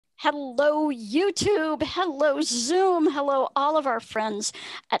Hello, YouTube. Hello, Zoom. Hello, all of our friends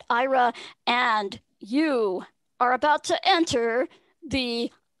at Aira. And you are about to enter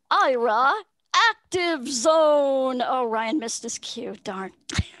the Aira active zone. Oh, Ryan missed his cue. Darn.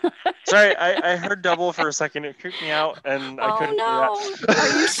 Sorry, I heard double for a second. It creeped me out, and I couldn't do that. Oh, no.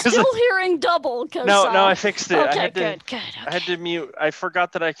 Are you still hearing double? No, I fixed it. Okay, good. I Okay. had to mute. I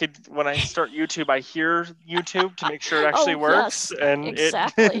forgot that I could, when I start YouTube, I hear YouTube to make sure it actually works, Yes, and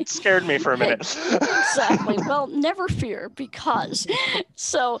exactly. it scared me for a minute. Exactly. Well, never fear because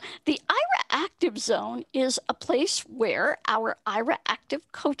the Ira Active Zone is a place where our Ira Active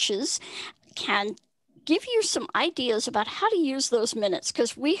coaches can give you some ideas about how to use those minutes,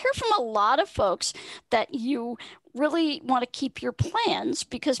 because we hear from a lot of folks that you really want to keep your plans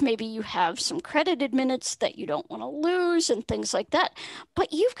because maybe you have some credited minutes that you don't want to lose and things like that,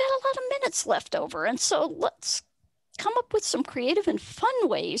 but you've got a lot of minutes left over. And so let's come up with some creative and fun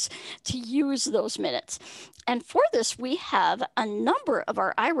ways to use those minutes. And for this, we have a number of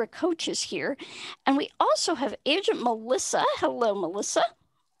our Ira coaches here. And we also have Agent Melissa. Hello, Melissa.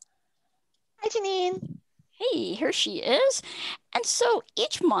 Hi, Janine. Hey, here she is. And so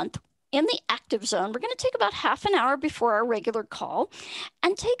each month in the active zone, we're going to take about half an hour before our regular call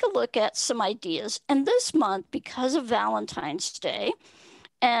and take a look at some ideas. And this month, because of Valentine's Day,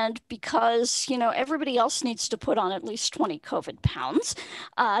 and because, everybody else needs to put on at least 20 COVID pounds,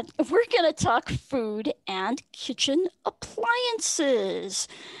 we're going to talk food and kitchen appliances.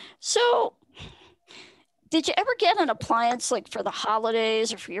 So, did you ever get an appliance like for the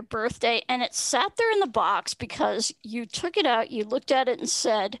holidays or for your birthday and it sat there in the box because you took it out, you looked at it and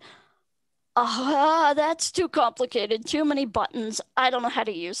said, that's too complicated, too many buttons, I don't know how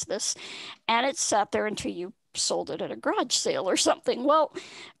to use this. And it sat there until you sold it at a garage sale or something. Well,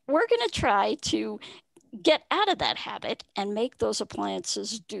 we're going to try to get out of that habit and make those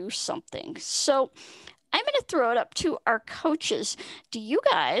appliances do something. So I'm going to throw it up to our coaches. Do you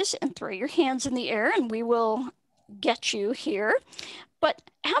guys, and throw your hands in the air and we will get you here. But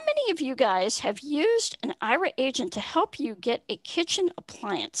how many of you guys have used an Ira agent to help you get a kitchen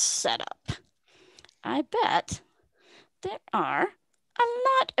appliance set up? I bet there are a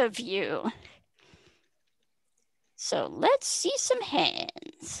lot of you. So let's see some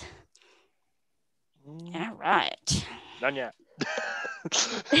hands. All right. None yet.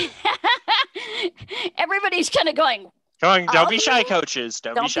 Everybody's kind of going, don't be shy, coaches.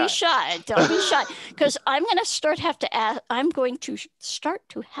 Don't be shy. Don't be shy. Because I'm going to start to have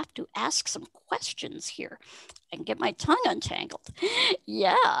to ask some questions here and get my tongue untangled.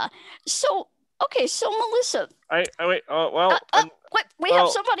 Yeah. So, okay. So Melissa. Wait. Wait, we have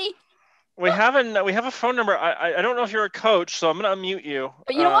somebody. We have a phone number. I don't know if you're a coach, so I'm going to unmute you.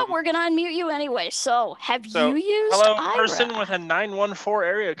 But you know what? We're going to unmute you anyway. So have you used hello, Aira? person with a 914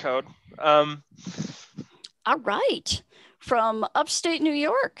 area code. All right. From upstate New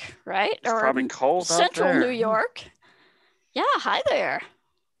York, right? It's probably cold Central out there. New York. Yeah, hi there.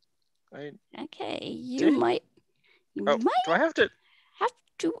 Right. Okay, you might do I have to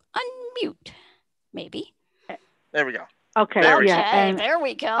unmute, maybe. There we go. Okay, there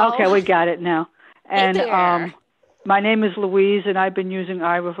we go. Okay, we got it now. And hey there. My name is Louise, and I've been using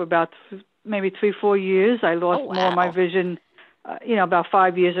Aira for about maybe 3-4 years. I lost more of my vision, about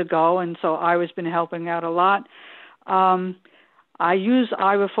 5 years ago, and so Aira's been helping out a lot. I use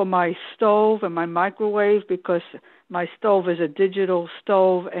Aira for my stove and my microwave because my stove is a digital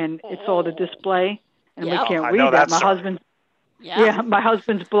stove and it's all the display, and we can't read that. My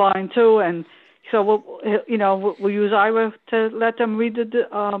husband's blind too, and so we'll use Aira to let them read the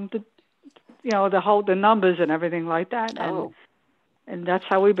numbers and everything like that, and that's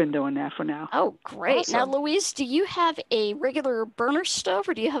how we've been doing that for now. Oh, great! Awesome. Now, Louise, do you have a regular burner stove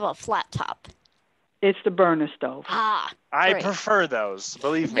or do you have a flat top? It's the burner stove. I prefer those.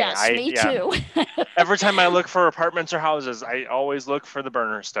 Believe me. Yes, me too. Every time I look for apartments or houses, I always look for the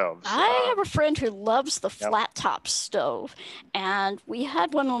burner stoves. I have a friend who loves the flat top stove, and we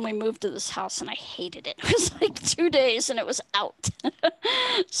had one when we moved to this house, and I hated it. It was like 2 days, and it was out.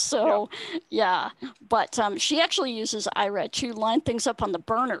 So, but she actually uses Aira to line things up on the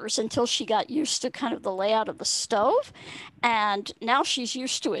burners until she got used to kind of the layout of the stove, and now she's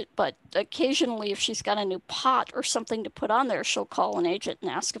used to it. But occasionally, if she's got a new pot or something to put on there, she'll call an agent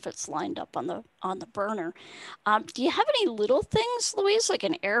and ask if it's lined up on the burner. Do you have any little things, Louise, like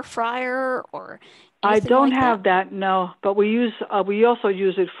an air fryer or anything? I don't have that, no. But we also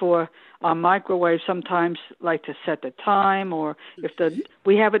use it for microwave sometimes, like to set the time, or if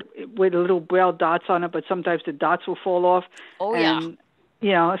we have it with little braille dots on it, but sometimes the dots will fall off. Oh, and,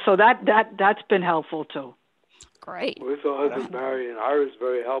 so that's been helpful too. Great. With her husband Barry, and Ira's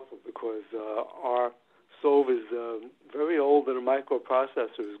very helpful because our stove is very old and a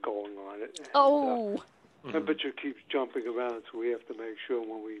microprocessor is going on it. And, temperature keeps jumping around, so we have to make sure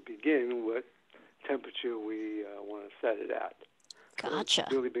when we begin what temperature we want to set it at. Gotcha. So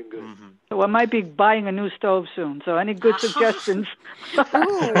it's really been good. So I might be buying a new stove soon. So any good suggestions? Ooh,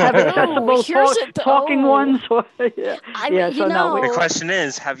 have accessible talking ones? So The question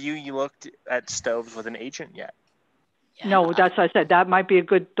is, have you looked at stoves with an agent yet? Yeah. No, that's what I said. That might be a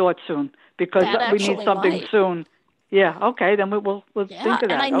good thought soon because we need something soon. Yeah, okay, then we'll think of that.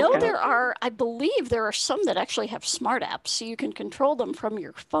 And I know I believe there are some that actually have smart apps, so you can control them from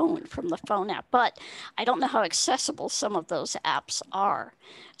your phone, from the phone app. But I don't know how accessible some of those apps are.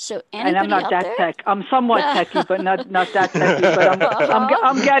 So and I'm not that tech. I'm somewhat techy, but not that techy. But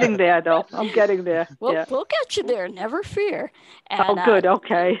I'm getting there, though. I'm getting there. We'll get you there. Never fear. And, good.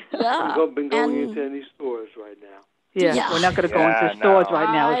 Okay. Yeah. We've been going into any stores right now. Yeah, we're not going to go into stores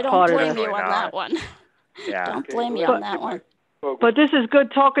right now. It's part of it. I don't blame you on that one. Yeah. Don't blame me on that one. But this is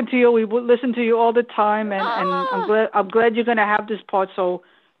good talking to you. We will listen to you all the time, and I'm glad you're going to have this part. So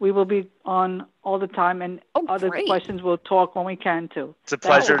we will be on all the time, and other questions we'll talk when we can too. It's a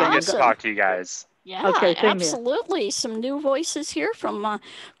pleasure to get to talk to you guys. Yeah, okay, absolutely. Here. Some new voices here from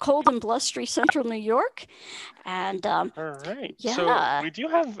cold and blustery Central New York, and all right. Yeah. So we do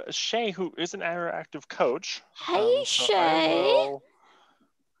have Shay, who is an Aira active coach. Hey, Shay.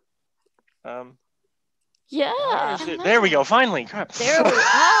 Yeah. There we go. Finally. Crap. There we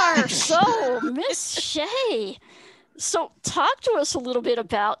are. So, Miss Shay. So talk to us a little bit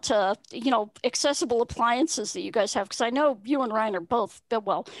about, accessible appliances that you guys have, because I know you and Ryan are both,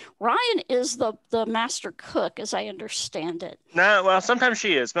 well, Ryan is the master cook, as I understand it. No, well, sometimes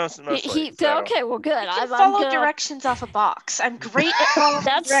she is, mostly. Okay, well, good. I follow directions off a box. I'm great at following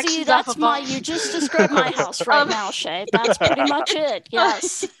directions off a box. You just described my house right now, Shay. That's pretty much it,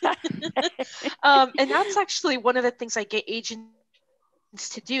 yes. And that's actually one of the things I get agents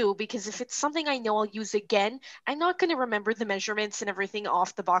to do, because if it's something I know I'll use again, I'm not going to remember the measurements and everything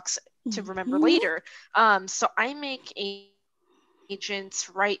off the box to remember later. So I make agents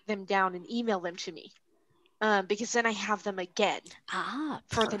write them down and email them to me, because then I have them again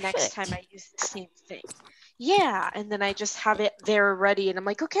for the next time I use the same thing. Yeah, and then I just have it there ready, and I'm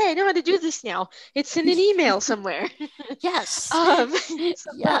like, okay, I know how to do this now. It's in an email somewhere. Yes. So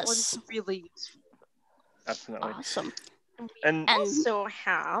that one's really useful. Definitely. Awesome. And we also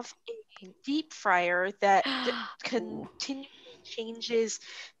have a deep fryer that continually changes.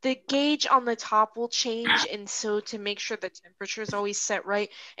 The gauge on the top will change, and so to make sure the temperature is always set right.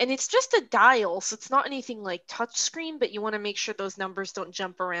 And it's just a dial, so it's not anything like touch screen, but you want to make sure those numbers don't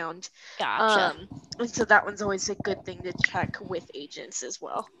jump around. Gotcha. And so that one's always a good thing to check with agents as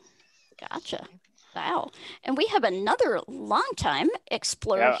well. Gotcha. Wow. And we have another longtime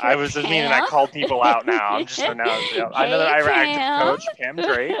explorer. Yeah, I was just meaning I called people out now. I'm just another Aira active coach, Pam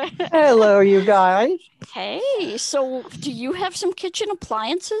Drake. Hello, you guys. Hey, so do you have some kitchen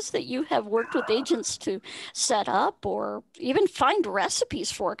appliances that you have worked with agents to set up or even find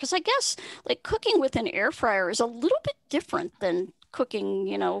recipes for? Because I guess like cooking with an air fryer is a little bit different than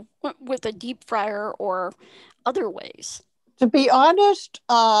cooking, with a deep fryer or other ways. To be honest,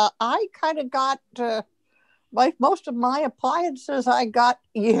 I kind of got most of my appliances I got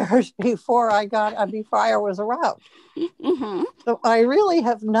years before I was around. Mm-hmm. So I really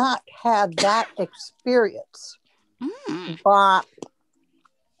have not had that experience. But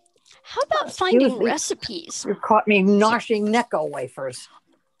how about finding recipes? You caught me noshing Necco wafers.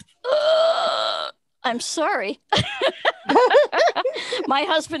 I'm sorry. My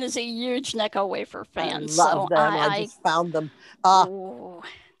husband is a huge Necco wafer fan. I love them. I just found them.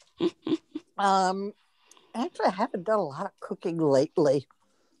 Actually, I haven't done a lot of cooking lately,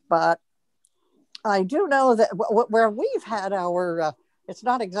 but I do know that where we've had our, it's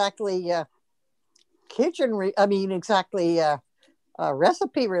not exactly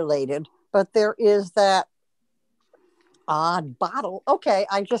recipe related, but there is that odd bottle. Okay,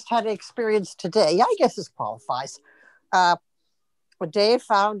 I just had an experience today. I guess this qualifies. Dave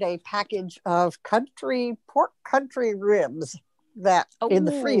found a package of pork country ribs in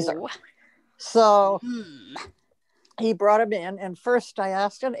the freezer. So he brought them in, and first I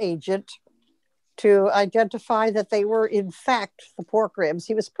asked an agent to identify that they were in fact the pork ribs.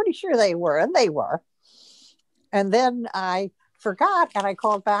 He was pretty sure they were, and they were. And then I forgot, and I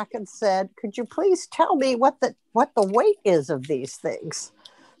called back and said, "Could you please tell me what the weight is of these things?"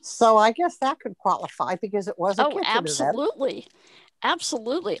 So I guess that could qualify because it was a kitchen absolutely. event.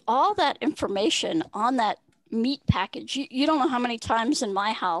 Absolutely. All that information on that meat package. You don't know how many times in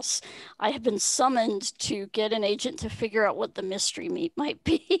my house I have been summoned to get an agent to figure out what the mystery meat might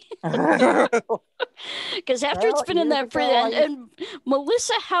be. Because after it's been in that fridge, and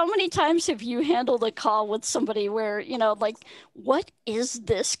Melissa, how many times have you handled a call with somebody where, like, what is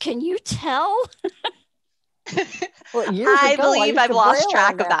this? Can you tell? Well, I believe I've lost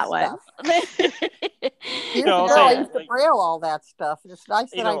track of that one. Years ago, I used to braille all that stuff. It's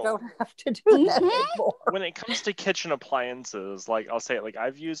nice that I don't have to do that anymore. When it comes to kitchen appliances, like I'll say, like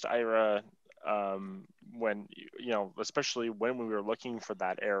I've used Aira when, especially when we were looking for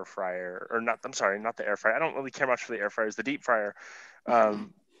that air fryer, or not, I'm sorry, not the air fryer. I don't really care much for the air fryers, the deep fryer.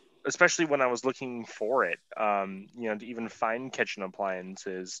 Especially when I was looking for it, to even find kitchen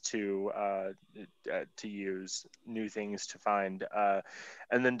appliances to use, new things to find,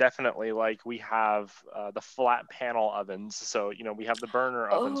 and then definitely, like, we have the flat panel ovens. So we have the burner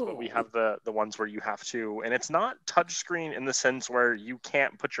ovens, but we have the ones where you have to, and it's not touchscreen in the sense where you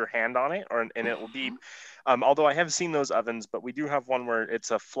can't put your hand on it, and it will beep. Although I have seen those ovens, but we do have one where it's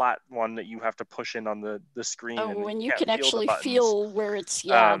a flat one that you have to push in on the screen. And you can actually feel where it's,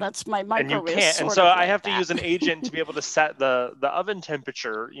 that's my microwave. And you can't. And so I have to use an agent to be able to set the oven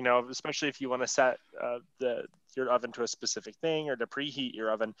temperature, especially if you want to set your oven to a specific thing or to preheat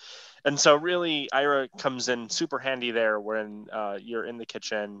your oven. And so really Aira comes in super handy there when you're in the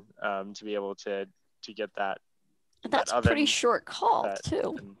kitchen, to be able to get that. That's a pretty short call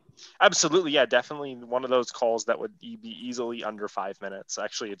too. Absolutely. Yeah, definitely one of those calls that would be easily under 5 minutes.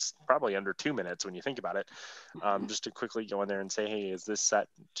 Actually, it's probably under 2 minutes when you think about it. Just to quickly go in there and say, hey, is this set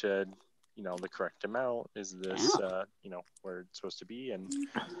to, the correct amount? Is this, where it's supposed to be? And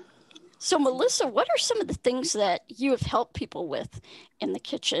so, Melissa, what are some of the things that you have helped people with in the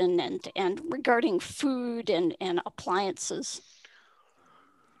kitchen and regarding food and appliances?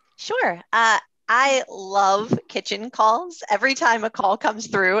 Sure. I love kitchen calls. Every time a call comes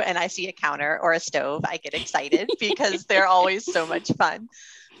through and I see a counter or a stove, I get excited because they're always so much fun.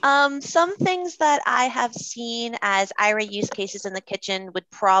 Some things that I have seen as Aira use cases in the kitchen would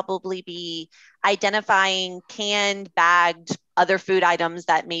probably be identifying canned, bagged, other food items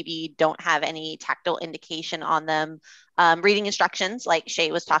that maybe don't have any tactile indication on them. Reading instructions, like Shay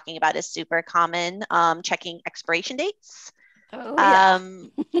was talking about, is super common. Checking expiration dates.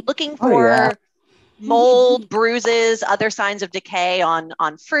 Looking for mold, bruises, other signs of decay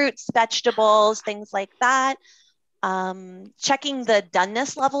on fruits, vegetables, things like that. Checking the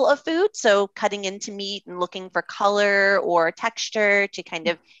doneness level of food, so cutting into meat and looking for color or texture to kind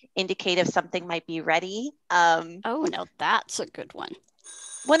of indicate if something might be ready. No, that's a good one.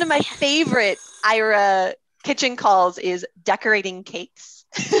 One of my favorite Aira kitchen calls is decorating cakes.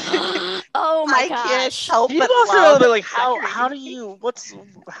 Oh my I gosh! Can't help but love like how do you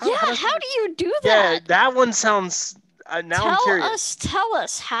how do you do that? Yeah, that one sounds. Now I'm curious. Tell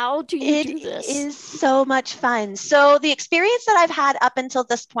us, how do you do this? It is so much fun. So the experience that I've had up until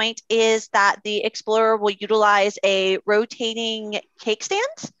this point is that the Explorer will utilize a rotating cake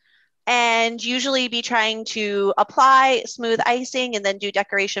stand and usually be trying to apply smooth icing and then do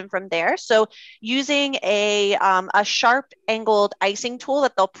decoration from there. So using a sharp angled icing tool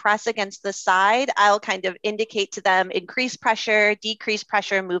that they'll press against the side, I'll kind of indicate to them increase pressure, decrease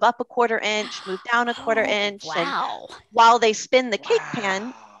pressure, move up a 1/4 inch, move down a 1/4 inch. Wow. And while they spin the cake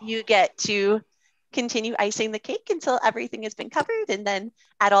pan, you get to continue icing the cake until everything has been covered, and then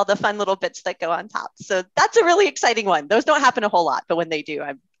add all the fun little bits that go on top. So that's a really exciting one. Those don't happen a whole lot, but when they do,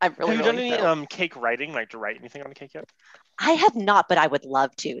 I'm really, Have you really done any thrilled. cake writing, like to write anything on a cake yet? I have not, but I would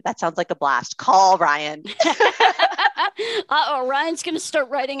love to. That sounds like a blast. Call Ryan. Ryan's going to start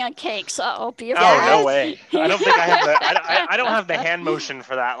writing on cakes. Be afraid. Oh, no way. I don't think I have I don't have the hand motion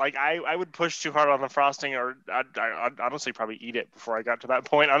for that. Like I would push too hard on the frosting, or I'd honestly probably eat it before I got to that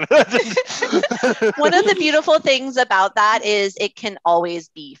point. On One of the beautiful things about that is it can always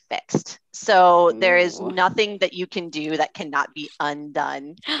be fixed. So there is nothing that you can do that cannot be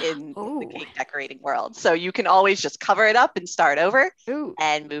undone in the cake decorating world. So you can always just cover it up and start over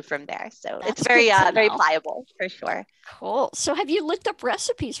and move from there. So it's very pliable for sure. Cool. So have you looked up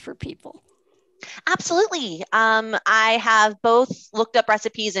recipes for people? Absolutely. I have both looked up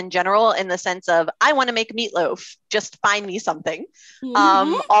recipes in general in the sense of I want to make meatloaf, just find me something,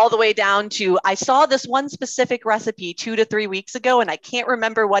 all the way down to I saw this one specific recipe 2 to 3 weeks ago and I can't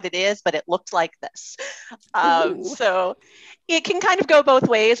remember what it is, but it looked like this. So it can kind of go both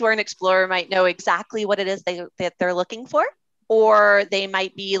ways, where an explorer might know exactly what it is that they're looking for, or they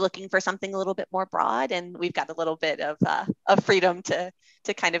might be looking for something a little bit more broad, and we've got a little bit of freedom to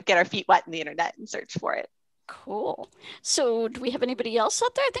kind of get our feet wet in the internet and search for it. Cool. So do we have anybody else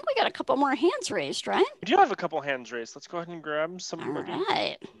out there? I think we got a couple more hands raised, right? We do have a couple hands raised. Let's go ahead and grab somebody. All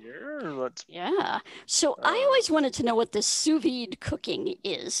right. Here. Yeah. So I always wanted to know what this sous vide cooking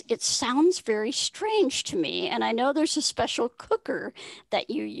is. It sounds very strange to me, and I know there's a special cooker that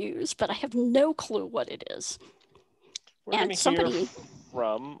you use, but I have no clue what it is. We're going to hear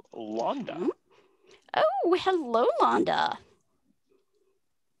from Londa. Mm-hmm. Oh, hello, Londa.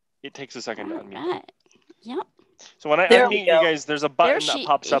 It takes a second to unmute. Right. Yep. So when I unmute you guys, there's a button that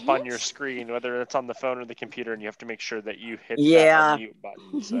pops up on your screen, whether it's on the phone or the computer, and you have to make sure that you hit that unmute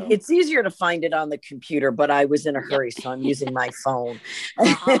button. So. It's easier to find it on the computer, but I was in a hurry, so I'm using my phone.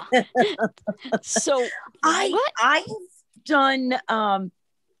 So I've done,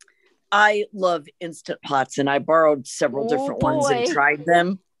 I love Instant Pots, and I borrowed several different ones and tried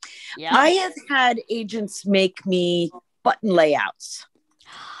them. Yeah. I have had agents make me button layouts.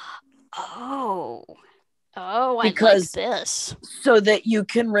 Oh, I like this. So that you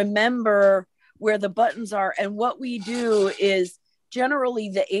can remember where the buttons are. And what we do is generally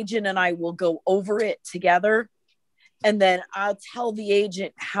the agent and I will go over it together. And then I'll tell the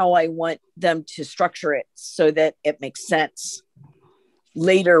agent how I want them to structure it so that it makes sense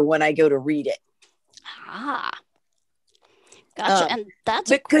later when I go to read it. Gotcha. And that's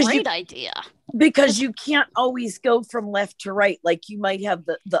a great idea. Because you can't always go from left to right. Like you might have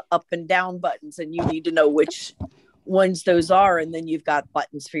the up and down buttons and you need to know which ones those are. And then you've got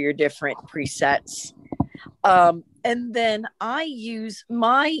buttons for your different presets. And then I use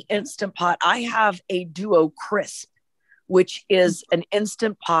my Instant Pot. I have a Duo Crisp, which is an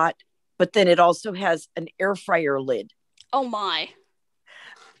Instant Pot, but then it also has an air fryer lid. Oh my.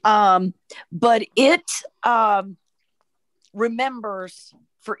 But it remembers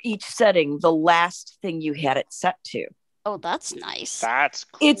for each setting the last thing you had it set to. Oh, that's nice. That's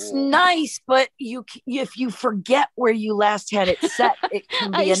cool. It's nice, but if you forget where you last had it set, it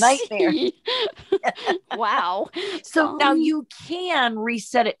can be a nightmare. Wow. So now you can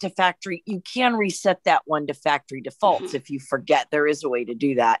reset it to factory. You can reset that one to factory defaults if you forget. There is a way to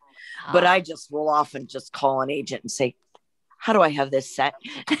do that. But I just will often just call an agent and say, how do I have this set?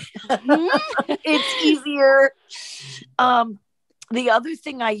 It's easier. The other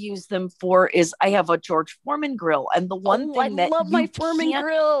thing I use them for is I have a George Foreman grill. And the one thing I love my Foreman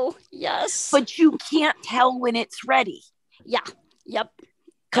grill. Yes. But you can't tell when it's ready. Yeah. Yep.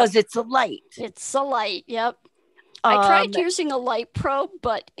 Because it's a light. It's a light. Yep. I tried using a light probe,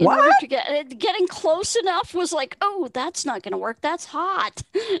 but in order to getting close enough was like, oh, that's not going to work. That's hot.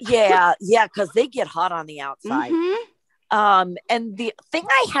 Yeah. Because they get hot on the outside. And the thing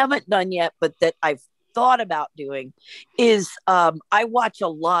I haven't done yet, but that I've thought about doing is I watch a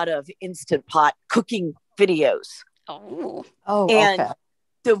lot of Instant Pot cooking videos. And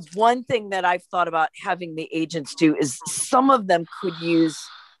the one thing that I've thought about having the agents do is some of them could use,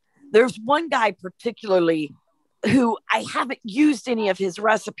 there's one guy particularly who I haven't used any of his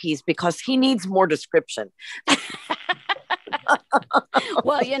recipes because he needs more description.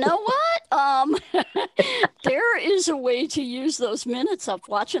 Well, you know what? There is a way to use those minutes of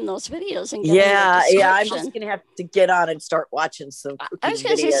watching those videos and getting I'm just gonna have to get on and start watching some cooking I was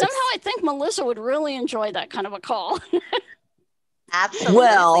gonna say somehow I think Melissa would really enjoy that kind of a call. Absolutely.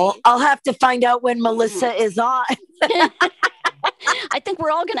 Well, I'll have to find out when Melissa is on. I think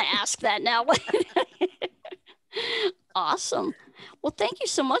we're all gonna ask that now. Awesome. Well, thank you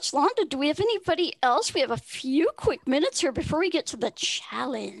so much, Londa. Do we have anybody else? We have a few quick minutes here before we get to the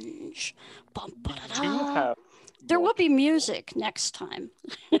challenge. There will be music next time.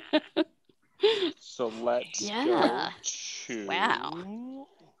 So let's go to... Wow.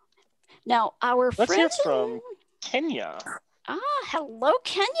 Now, our let's friends... hear from Kenya. Hello,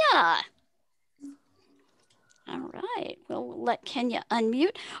 Kenya. All right. We'll let Kenya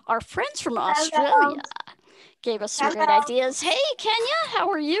unmute. Our friends from Australia gave us some great ideas. Hey, Kenya, how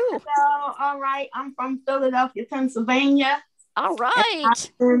are you? Hello, all right. I'm from Philadelphia, Pennsylvania. All right.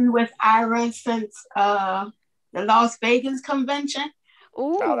 I've been with Aira since the Las Vegas convention.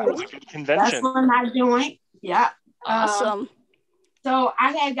 Ooh. Wow, that was a good convention. That's when I joined. Yeah. Awesome. So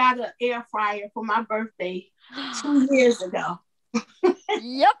I had got an air fryer for my birthday 2 years ago.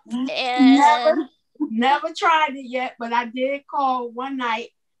 Yep. And never tried it yet, but I did call one night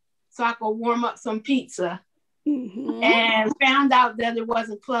so I could warm up some pizza. And found out that it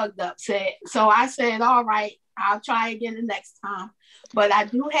wasn't plugged up. So I said, all right, I'll try again the next time. But I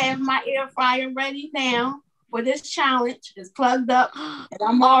do have my air fryer ready now for this challenge. It's plugged up and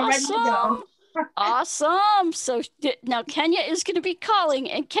I'm all ready to go. Awesome. So now Kenya is going to be calling,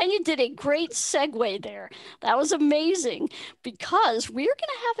 and Kenya did a great segue there. That was amazing, because we're going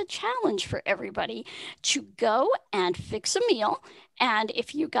to have a challenge for everybody to go and fix a meal. And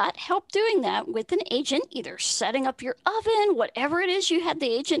if you got help doing that with an agent, either setting up your oven, whatever it is you had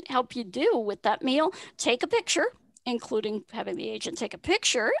the agent help you do with that meal, take a picture, including having the agent take a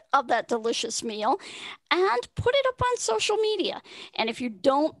picture of that delicious meal and put it up on social media. And if you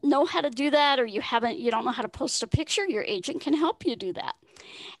don't know how to do that, or you don't know how to post a picture, your agent can help you do that.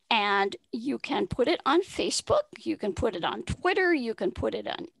 And you can put it on Facebook, you can put it on Twitter, you can put it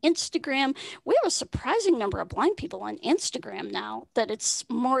on Instagram. We have a surprising number of blind people on Instagram now that it's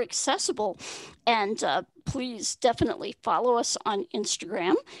more accessible. And please definitely follow us on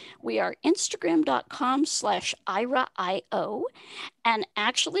Instagram. We are instagram.com/IraIO. And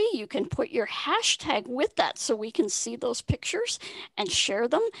actually, you can put your hashtag with that so we can see those pictures and share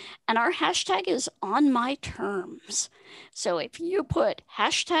them. And our hashtag is on my terms. So if you put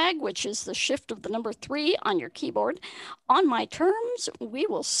hashtag, which is the shift of the number 3 on your keyboard, on my terms, we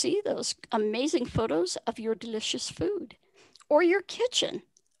will see those amazing photos of your delicious food or your kitchen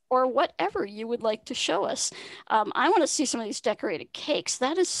or whatever you would like to show us. I want to see some of these decorated cakes.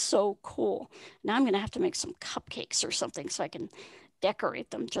 That is so cool. Now I'm going to have to make some cupcakes or something so I can decorate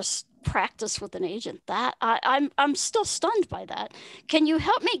them. Just practice with an agent. That I'm still stunned by that. Can you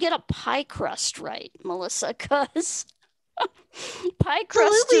help me get a pie crust right, Melissa? Because pie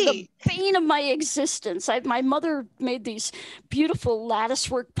crust is the bane of my existence. My mother made these beautiful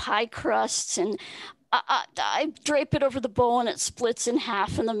latticework pie crusts, and I drape it over the bowl and it splits in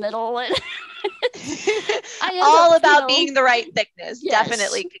half in the middle. And all about being the right thickness. Yes.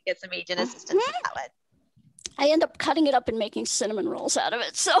 Definitely could get some agent assistance with that one. I end up cutting it up and making cinnamon rolls out of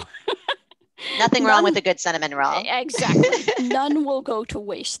it. So nothing wrong with a good cinnamon roll. Exactly. None will go to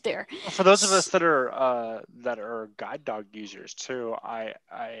waste there. For those of us that are guide dog users too, I've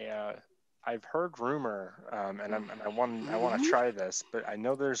heard rumor, and I want to try this, but I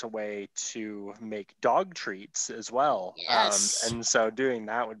know there's a way to make dog treats as well. Yes. And so doing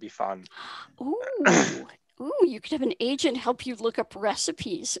that would be fun. Ooh, you could have an agent help you look up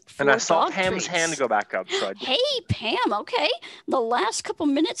recipes for And I saw dog Pam's treats. hand go back up. So Hey, Pam, okay. The last couple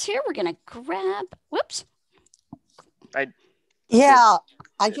minutes here, we're going to grab, whoops. I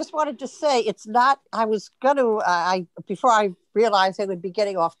just wanted to say it's not, I was going to, before I realized I would be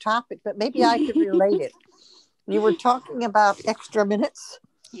getting off topic, but maybe I could relate it. You were talking about extra minutes.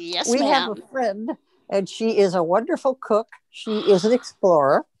 Yes, we ma'am. have a friend, and she is a wonderful cook. She is an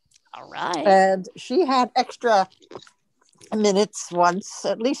explorer. All right. And she had extra minutes once,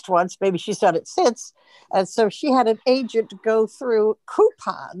 at least once, maybe she's done it since. And so she had an agent go through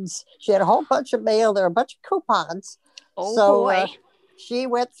coupons. She had a whole bunch of mail. There were a bunch of coupons. Oh, so, boy. she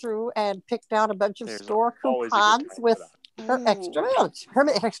went through and picked out a bunch of store coupons with her extra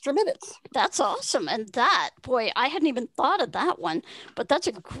minutes. That's awesome. And that, boy, I hadn't even thought of that one, but that's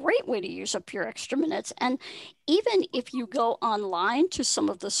a great way to use up your extra minutes. And even if you go online to some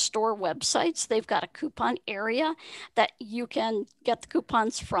of the store websites, they've got a coupon area that you can get the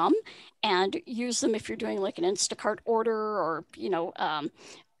coupons from and use them if you're doing like an Instacart order or,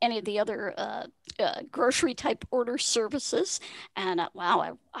 any of the other grocery type order services. And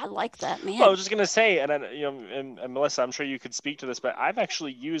wow, I like that, man. Well, I was just gonna say, and Melissa, I'm sure you could speak to this, but I've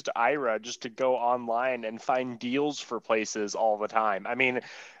actually used Aira just to go online and find deals for places all the time. I mean,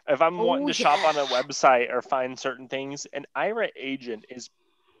 if I'm wanting to shop on a website or find certain things, an Aira agent is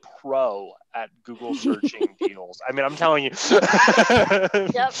pro at Google searching deals. I mean, I'm telling you.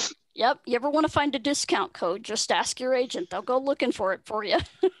 Yep. You ever want to find a discount code, just ask your agent. They'll go looking for it for you.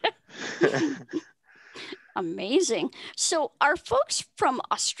 Amazing. So our folks from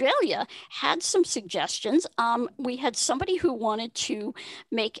Australia had some suggestions. We had somebody who wanted to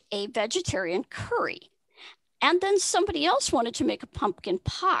make a vegetarian curry. And then somebody else wanted to make a pumpkin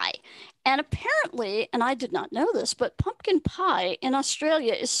pie. And apparently, and I did not know this, but pumpkin pie in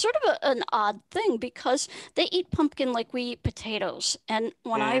Australia is sort of an odd thing because they eat pumpkin like we eat potatoes. And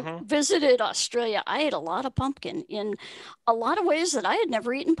when I visited Australia, I ate a lot of pumpkin in a lot of ways that I had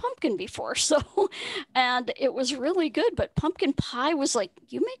never eaten pumpkin before. So, and it was really good. But pumpkin pie was like,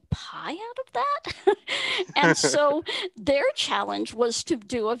 you make pie out of that? And so their challenge was to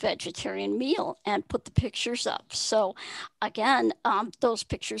do a vegetarian meal and put the pictures up. So again, those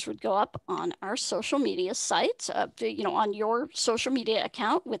pictures would go up on our social media sites, on your social media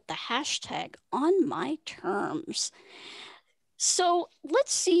account with the hashtag on my terms. So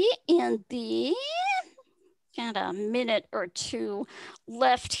let's see in the Got a minute or two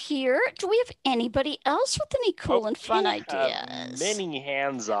left here. Do we have anybody else with any cool and fun ideas? Many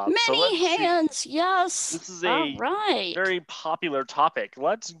hands up. Many hands, yes. This is a very popular topic.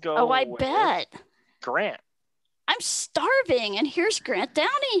 Let's go. Oh, I bet. Grant. I'm starving, and here's Grant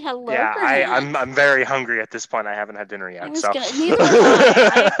Downey. Hello, yeah, Grant. I'm very hungry at this point. I haven't had dinner yet. Neither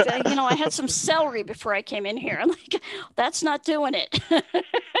have I. I had some celery before I came in here. I'm like, that's not doing it.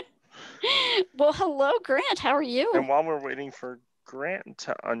 Well, hello, Grant. How are you? And while we're waiting for Grant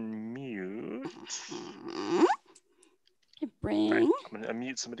to unmute, bring. Right, I'm gonna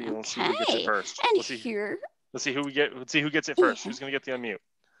unmute somebody and let's see who gets it first. And let's see who gets it first. Who's gonna get the unmute?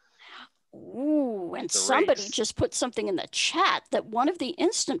 Ooh, and somebody just put something in the chat that one of the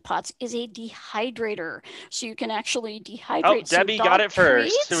Instant Pots is a dehydrator. So you can actually dehydrate. Oh, Debbie got it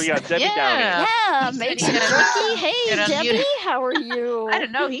first. So we got Debbie Downey. Yeah, makes it tricky. Hey, Debbie, how are you? I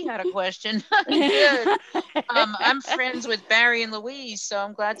didn't know he had a question. Good. I'm friends with Barry and Louise, so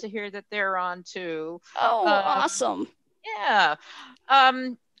I'm glad to hear that they're on too. Oh, awesome. Yeah.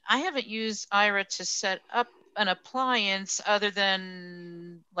 I haven't used Aira to set up an appliance other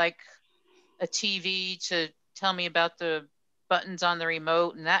than like a TV to tell me about the buttons on the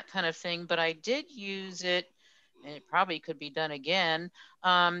remote and that kind of thing, but I did use it, and it probably could be done again,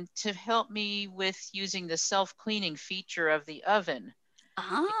 to help me with using the self-cleaning feature of the oven.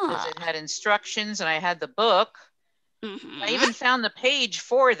 Because it had instructions and I had the book. I even found the page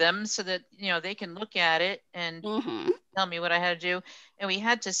for them so that, they can look at it and tell me what I had to do. And we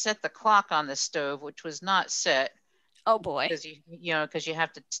had to set the clock on the stove, which was not set. Oh boy. Because you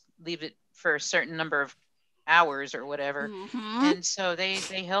have to leave it for a certain number of hours or whatever. And so they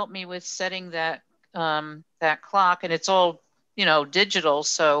helped me with setting that that clock, and it's all digital,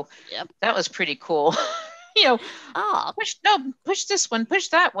 so that was pretty cool. Push this one, push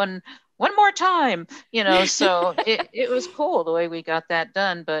that one more time, so it was cool the way we got that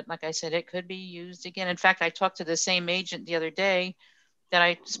done. But like I said, it could be used again. In fact, I talked to the same agent the other day that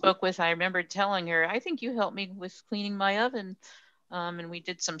I spoke with. I remembered telling her, I think you helped me with cleaning my oven. And we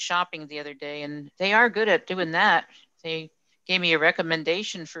did some shopping the other day, and they are good at doing that. They gave me a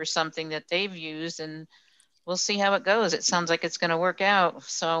recommendation for something that they've used, and we'll see how it goes. It sounds like it's going to work out.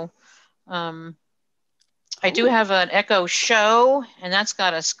 So I do have an Echo Show, and that's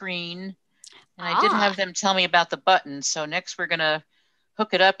got a screen. And I did have them tell me about the buttons. So next we're going to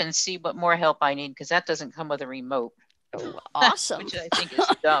hook it up and see what more help I need, because that doesn't come with a remote. Oh, awesome. Which I think is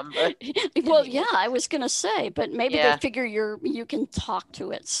dumb, but well, yeah, I was gonna say, but maybe they figure you can talk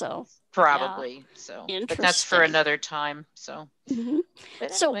to it, so probably so. But that's for another time. So, anyway,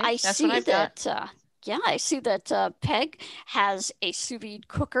 so I see that. I see that Peg has a sous vide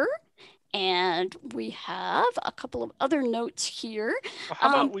cooker, and we have a couple of other notes here.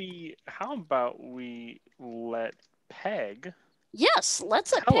 Well, how about we let Peg? Yes,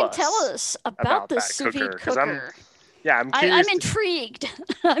 let's let Peg tell us about the sous vide cooker. I'm curious. I'm intrigued.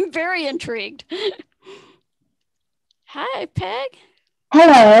 I'm very intrigued. Hi, Peg.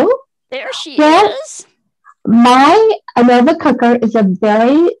 Hello. There she is. My Aira cooker is a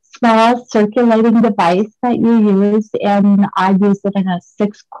very small circulating device that you use, and I use it in a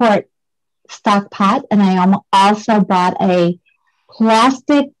 6-quart stock pot, and I also bought a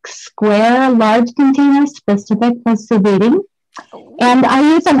plastic square large container specific for sous videing, and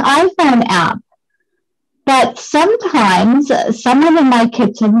I use an iPhone app. But sometimes someone in my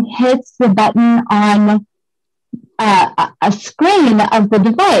kitchen hits the button on a screen of the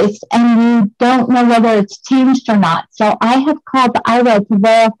device, and you don't know whether it's changed or not. So I have called Aira to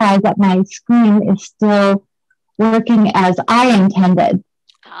verify that my screen is still working as I intended.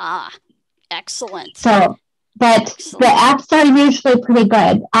 Excellent. So, but the apps are usually pretty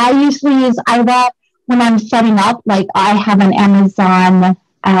good. I usually use Aira when I'm setting up, like I have an Amazon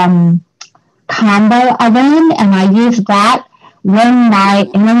combo oven, and I use that when my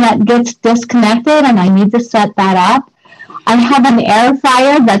internet gets disconnected and I need to set that up. I have an air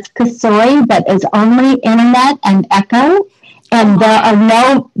fryer that's Kasori that is only internet and Echo, and there are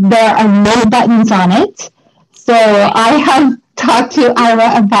no buttons on it. So I have talked to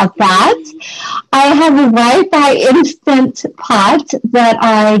Aira about that. I have a Wi-Fi Instant Pot that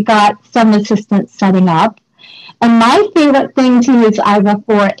I got some assistance setting up. And my favorite thing to use Aira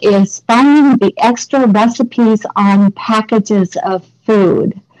for is finding the extra recipes on packages of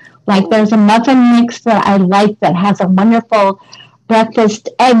food. Like there's a muffin mix that I like that has a wonderful breakfast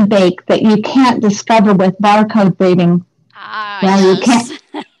egg bake that you can't discover with barcode reading. You can't.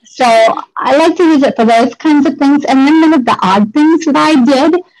 So I like to use it for those kinds of things. And then one of the odd things that I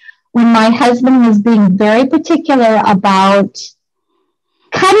did when my husband was being very particular about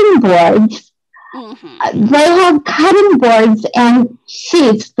cutting boards, They have cutting boards and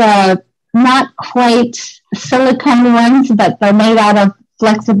sheets, the not quite silicone ones, but they're made out of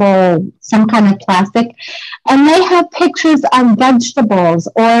flexible, some kind of plastic. And they have pictures of vegetables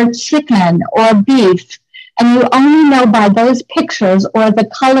or chicken or beef. And you only know by those pictures or the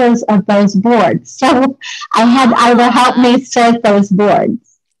colors of those boards. So I had Aira help me sort those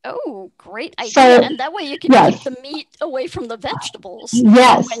boards. Oh, great idea. So, and that way you can keep the meat away from the vegetables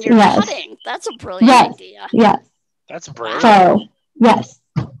when you're cutting. That's a brilliant idea. Yes. That's brilliant. So, yes.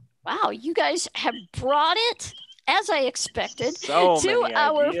 Wow, you guys have brought it, as I expected, so to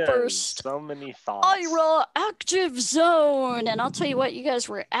our ideas, first so many thoughts. Aira Active Zone. And I'll tell you what, you guys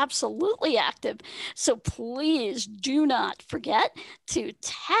were absolutely active. So please do not forget to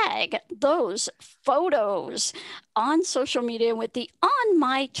tag those photos on social media with the On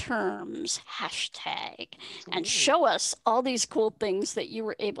My Terms hashtag and show us all these cool things that you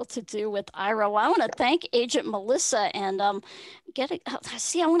were able to do with Aira. Well, I want to thank Agent Melissa and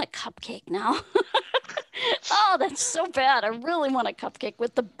see, I want a cupcake now. Oh, that's so bad. I really want a cupcake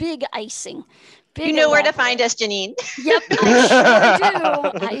with the big icing. Big you know where to find us, Janine. Yep,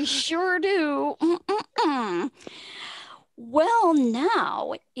 I sure do. Well,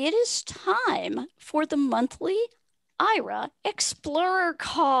 now it is time for the monthly Aira Explorer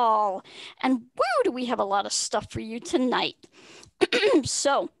Call. And woo, do we have a lot of stuff for you tonight.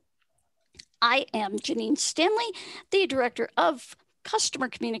 So, I am Janine Stanley, the Director of Customer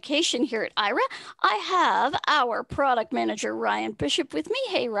Communication here at Aira. I have our product manager, Ryan Bishop, with me.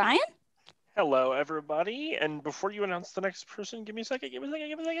 Hey, Ryan. Hello, everybody. And before you announce the next person, give me a second. Hey,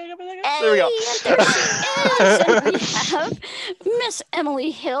 there we go. And there she is. And we have Miss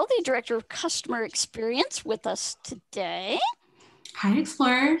Emily Hill, the Director of Customer Experience, with us today. Hi,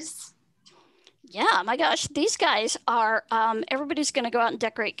 Explorers. Yeah, my gosh, these guys are, everybody's going to go out and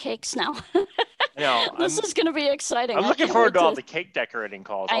decorate cakes now. This is going to be exciting. I'm looking forward to all the cake decorating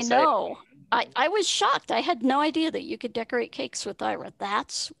calls. I know. I was shocked. I had no idea that you could decorate cakes with Aira.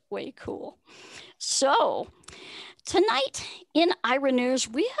 That's way cool. So tonight in Aira News,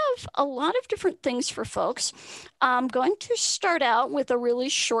 we have a lot of different things for folks. I'm going to start out with a really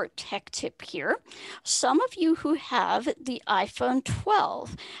short tech tip here. Some of you who have the iPhone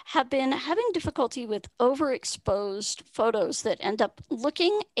 12 have been having difficulty with overexposed photos that end up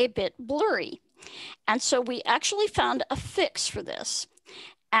looking a bit blurry. And so we actually found a fix for this.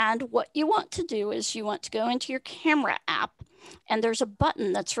 And what you want to do is you want to go into your camera app, and there's a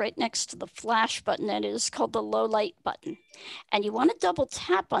button that's right next to the flash button. It is called the low light button. And you want to double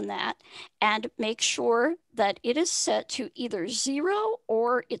tap on that and make sure that it is set to either 0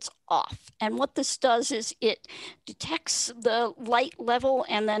 or it's off. And what this does is it detects the light level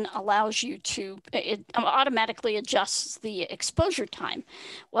and then allows you to, it automatically adjusts the exposure time.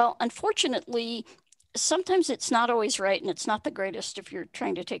 Well, unfortunately, sometimes it's not always right, and it's not the greatest if you're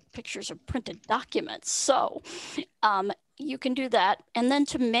trying to take pictures of printed documents. So you can do that. And then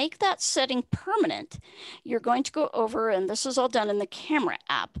to make that setting permanent, you're going to go over, and this is all done in the camera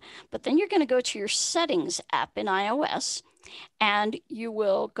app, but then you're going to go to your settings app in iOS, and you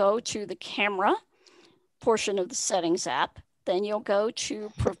will go to the camera portion of the settings app. Then you'll go to,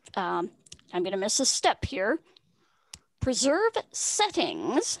 I'm going to miss a step here, preserve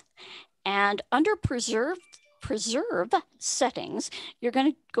settings. And under preserve settings, you're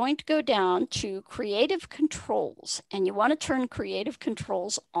going to go down to creative controls, and you want to turn creative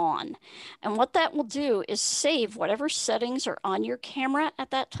controls on. And what that will do is save whatever settings are on your camera at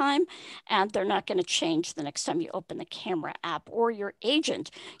that time, and they're not going to change the next time you open the camera app or your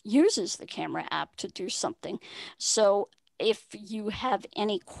agent uses the camera app to do something. So if you have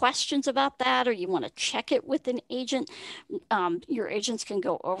any questions about that, or you want to check it with an agent, your agents can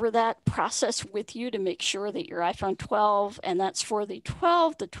go over that process with you to make sure that your iPhone 12, and that's for the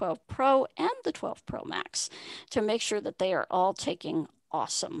 12, the 12 Pro, and the 12 Pro Max, to make sure that they are all taking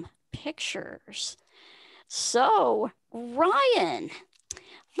awesome pictures. So, Ryan,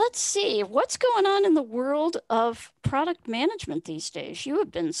 let's see, what's going on in the world of product management these days? You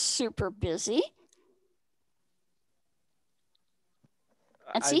have been super busy.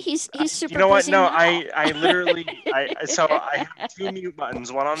 And see, he's super. You know what? busy No, now. I literally, so I have 2 mute buttons,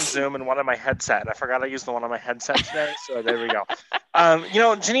 one on Zoom and one on my headset, and I forgot I used the one on my headset today. So there we go.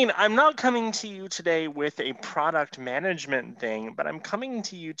 Janine, I'm not coming to you today with a product management thing, but I'm coming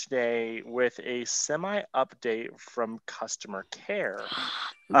to you today with a semi-update from customer care.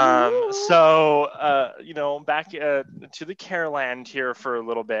 Back to the care land here for a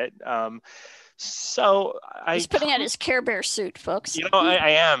little bit. So he's putting on his Care Bear suit, folks.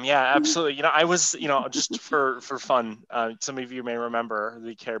 I am. Yeah, absolutely. I was, just for fun. Some of you may remember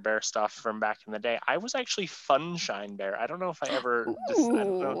the Care Bear stuff from back in the day. I was actually Funshine Bear. I don't know if I ever.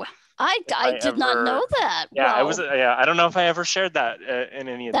 I did not know that. Yeah, well, I was. Yeah, I don't know if I ever shared that in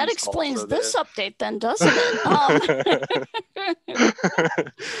any of that these explains calls, this update, then, doesn't it?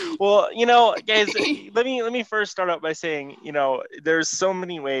 Well, guys, let me first start out by saying, there's so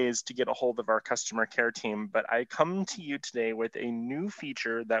many ways to get a hold of our customer care team, but I come to you today with a new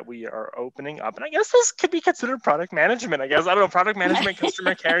feature that we are opening up, and I guess this could be considered product management. I don't know, product management,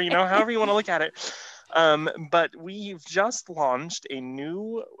 customer care, however you want to look at it. But we've just launched a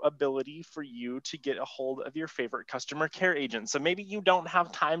new ability for you to get a hold of your favorite customer care agent. So maybe you don't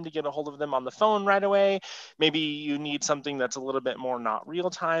have time to get a hold of them on the phone right away. Maybe you need something that's a little bit more not real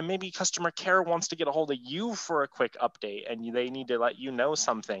time. Maybe customer care wants to get a hold of you for a quick update and they need to let you know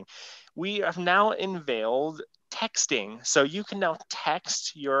something. We have now unveiled texting. So you can now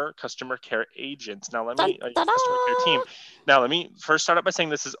text your customer care agents. Now customer care team. Now let me first start out by saying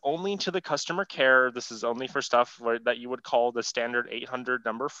this is only to the customer care. This is only for stuff that you would call the standard 800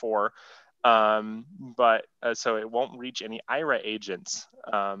 number 4. But so it won't reach any Aira agents.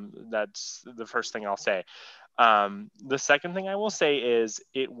 That's the first thing I'll say. The second thing I will say is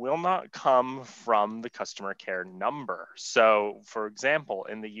it will not come from the customer care number. So for example,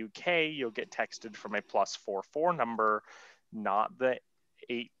 in the UK, you'll get texted from a +44 number, not the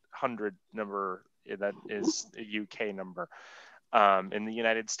 800 number that is a UK number. In the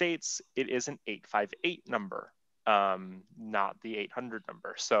United States, it is an 858 number, not the 800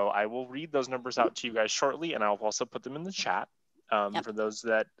 number. So I will read those numbers out to you guys shortly, and I'll also put them in the chat. For those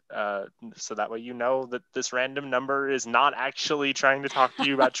that, so that way that this random number is not actually trying to talk to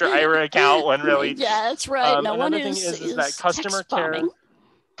you about your Aira account when really. Yeah, that's right. No one is that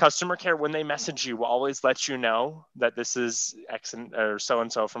customer care, when they message you, will always let you know that this is X or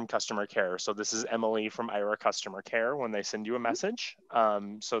so-and-so from customer care. So this is Emily from Aira customer care when they send you a message.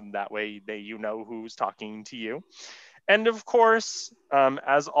 So that way you know who's talking to you. And of course,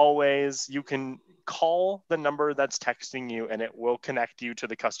 as always, you can call the number that's texting you and it will connect you to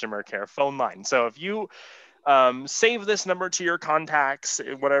the customer care phone line. So if you save this number to your contacts,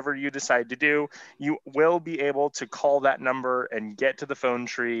 whatever you decide to do, you will be able to call that number and get to the phone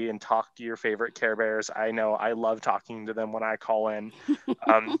tree and talk to your favorite Care Bears. I know I love talking to them when I call in.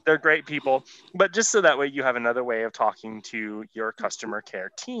 They're great people, but just so that way you have another way of talking to your customer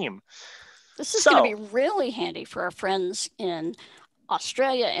care team. This is going to be really handy for our friends in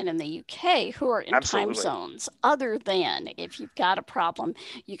Australia and in the UK who are in time zones other than if you've got a problem,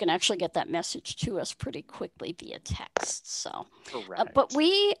 you can actually get that message to us pretty quickly via text. So, but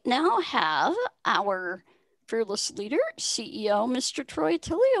we now have our fearless leader, CEO, Mr. Troy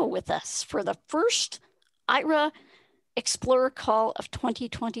Tilio, with us for the first Aira Explorer call of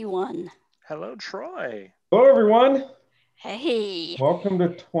 2021. Hello, Troy. Hello, everyone. Hey. Welcome to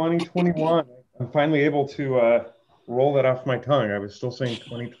 2021. I'm finally able to roll that off my tongue. I was still saying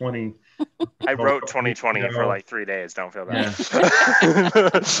 2020. I wrote 2020 for like 3 days. Don't feel bad. Yeah. I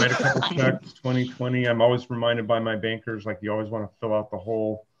had a couple checks, 2020. I'm always reminded by my bankers, like you always want to fill out the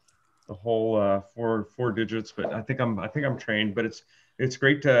whole four digits. But I think I'm trained. But it's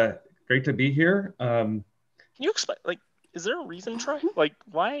great to be here. Can you explain? Like, is there a reason, Troy? Like,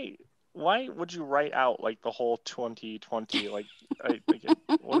 why would you write out like the whole 2020? Like,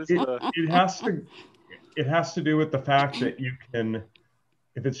 what is It has to do with the fact that you can,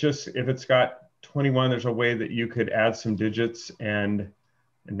 if it's got 21, there's a way that you could add some digits and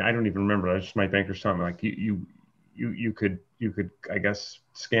I don't even remember. That's just my banker's telling me, like you could I guess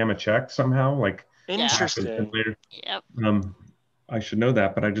scam a check somehow, like interesting. Later. Yep. I should know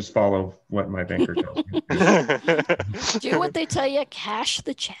that, but I just follow what my banker tells me. Do what they tell you. Cash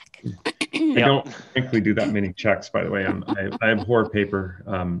the check. I don't frankly do that many checks, by the way. I abhor paper.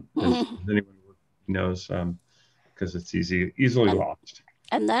 As anyone knows, because it's easily lost.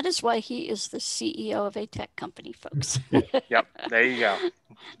 And that is why he is the CEO of a tech company, folks. Yep, there you go.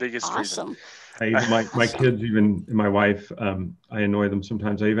 Biggest awesome. reason. My kids, even my wife, I annoy them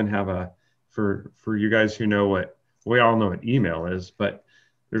sometimes. I even have for you guys who know what, we all know what email is, but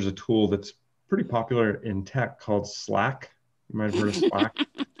there's a tool that's pretty popular in tech called Slack. You might have heard of Slack.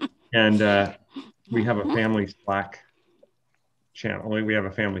 And we have a family Slack channel. We have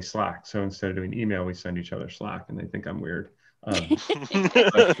a family Slack. So instead of doing email, we send each other Slack, and they think I'm weird.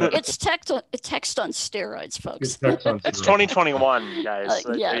 It's text on steroids, folks. It's 2021, guys.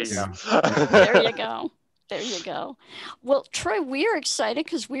 Yes. There you go. There you go. Well, Troy, we are excited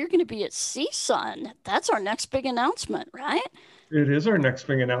because we're going to be at CSUN. That's our next big announcement, right? It is our next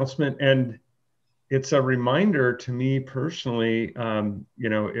big announcement. And it's a reminder to me personally.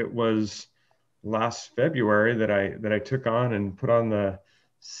 It was last February that I took on and put on the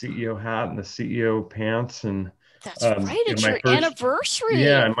CEO hat and the CEO pants, and that's right. It's your anniversary.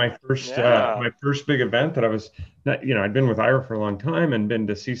 Yeah, and my first big event that I was, I'd been with Aira for a long time and been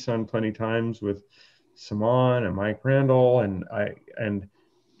to CSUN plenty times with Simon and Mike Randall, and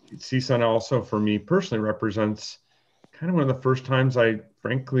CSUN also for me personally represents kind of one of the first times I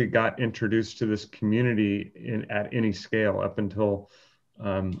frankly got introduced to this community at any scale. Up until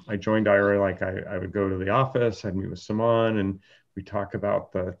I joined Aira, like I would go to the office, I'd meet with Simon, and we talk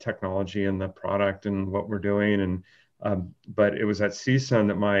about the technology and the product and what we're doing. And but it was at CSUN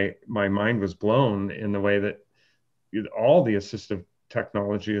that my mind was blown in the way that all the assistive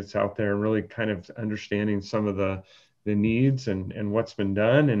technology that's out there, and really kind of understanding some of the needs and what's been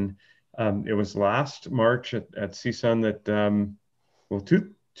done. And it was last March at CSUN that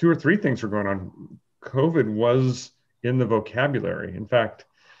two or three things were going on. COVID was in the vocabulary. In fact,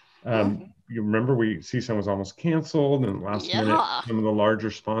 you remember CSUN was almost canceled, and last minute some of the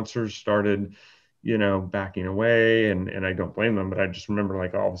larger sponsors started backing away, and I don't blame them, but I just remember,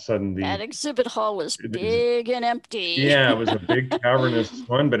 like, all of a sudden that exhibit hall was big and empty. Yeah, it was a big cavernous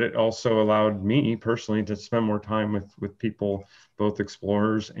one, but it also allowed me personally to spend more time with people, both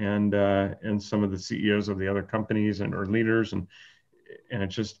explorers and some of the CEOs of the other companies or leaders, and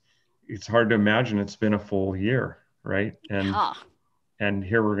it's hard to imagine it's been a full year, right? And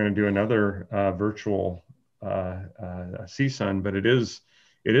here we're going to do another virtual CSUN, but it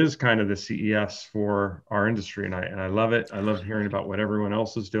is kind of the CES for our industry, and I love it. I love hearing about what everyone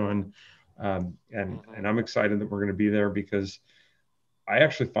else is doing, and I'm excited that we're going to be there, because I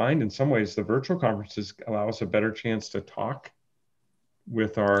actually find in some ways the virtual conferences allow us a better chance to talk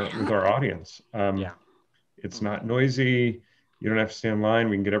with our audience. It's not noisy. You don't have to stay in line.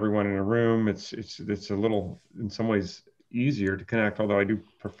 We can get everyone in a room. It's a little, in some ways, easier to connect, although I do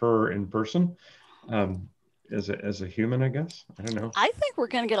prefer in person. As a human, I guess. I don't know. I think we're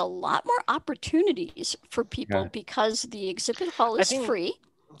going to get a lot more opportunities for people because the exhibit hall is free,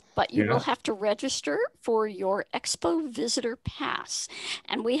 but you will have to register for your Expo Visitor Pass.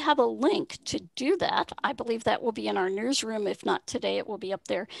 And we have a link to do that. I believe that will be in our newsroom. If not today, it will be up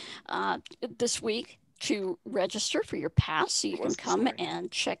there this week to register for your pass so you can come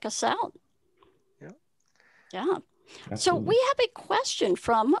and check us out. Yeah. Absolutely. So we have a question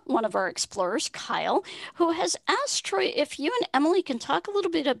from one of our explorers, Kyle, who has asked Troy if you and Emily can talk a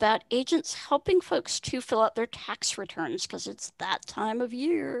little bit about agents helping folks to fill out their tax returns, because it's that time of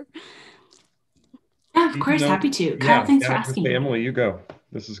year. Yeah, of course, happy to. Kyle, thanks for asking. Emily, you go.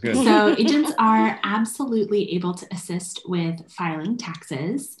 This is good. So agents are absolutely able to assist with filing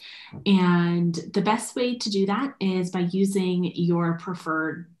taxes. And the best way to do that is by using your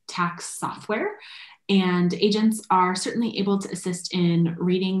preferred tax software. And agents are certainly able to assist in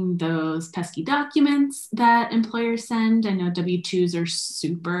reading those pesky documents that employers send. I know W-2s are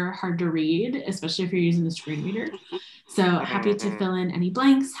super hard to read, especially if you're using a screen reader. So happy to fill in any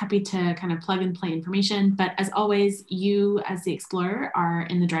blanks, happy to kind of plug and play information. But as always, you as the explorer are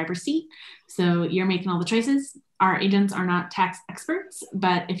in the driver's seat. So you're making all the choices. Our agents are not tax experts,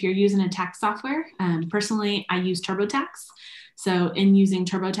 but if you're using a tax software, personally, I use TurboTax. So in using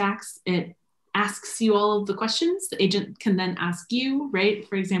TurboTax, it asks you all of the questions. The agent can then ask you, right?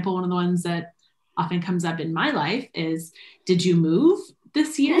 For example, one of the ones that often comes up in my life is, did you move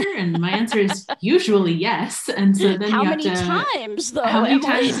this year? And my answer is usually yes. And so then how you have many times though? How many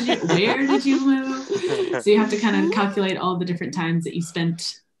times where did you move? So you have to kind of calculate all the different times that you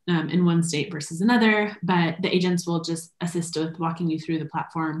spent in one state versus another, but the agents will just assist with walking you through the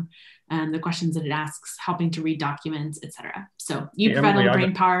platform and the questions that it asks, helping to read documents, etc. So you provide all the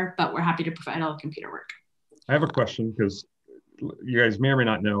brain power, but we're happy to provide all the computer work. I have a question, because you guys may or may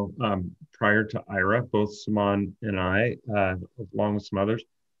not know, prior to Aira, both Simon and I, along with some others,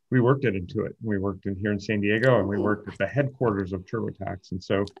 we worked at Intuit. We worked here in San Diego, and we worked at the headquarters of TurboTax. And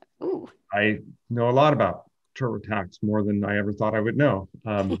so I know a lot about TurboTax, more than I ever thought I would know.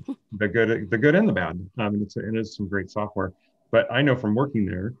 The good and the bad. It is some great software. But I know from working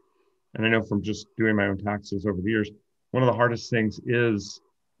there, and I know from just doing my own taxes over the years, one of the hardest things is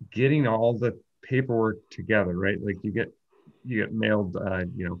getting all the paperwork together, right? Like you get mailed,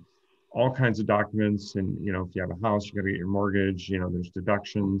 all kinds of documents, and if you have a house, you got to get your mortgage. There's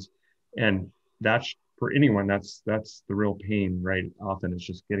deductions, and that's for anyone. That's the real pain, right? Often it's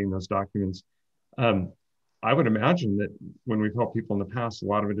just getting those documents. I would imagine that when we've helped people in the past, a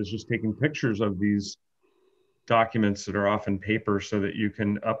lot of it is just taking pictures of these documents that are often paper so that you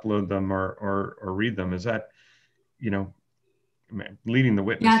can upload them or read them. Is that, leading the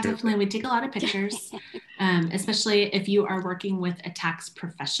witness. Yeah, definitely. We take a lot of pictures, especially if you are working with a tax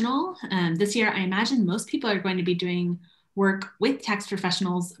professional. This year, I imagine most people are going to be doing work with tax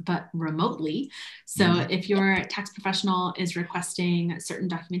professionals, but remotely. So if your tax professional is requesting certain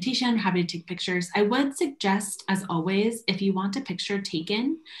documentation, having to take pictures, I would suggest, as always, if you want a picture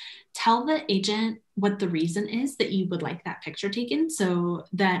taken, tell the agent what the reason is that you would like that picture taken, so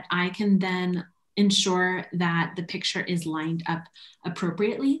that I can then ensure that the picture is lined up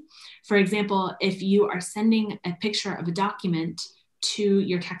appropriately. For example, if you are sending a picture of a document to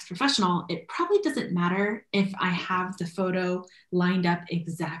your tax professional, it probably doesn't matter if I have the photo lined up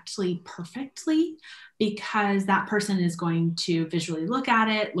exactly perfectly, because that person is going to visually look at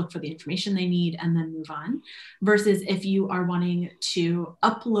it, look for the information they need, and then move on. Versus if you are wanting to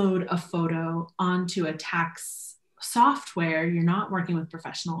upload a photo onto a tax software, you're not working with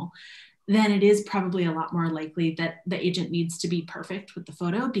professional, then it is probably a lot more likely that the agent needs to be perfect with the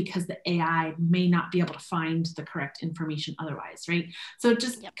photo, because the AI may not be able to find the correct information otherwise, right? So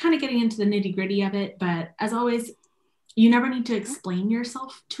just kind of getting into the nitty gritty of it. But as always, you never need to explain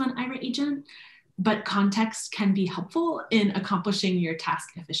yourself to an Aira agent, but context can be helpful in accomplishing your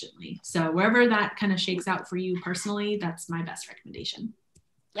task efficiently. So wherever that kind of shakes out for you personally, that's my best recommendation.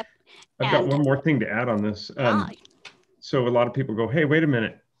 Yep. I've got one more thing to add on this. So a lot of people go, hey, wait a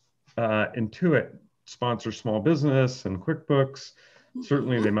minute. Intuit sponsors small business and QuickBooks.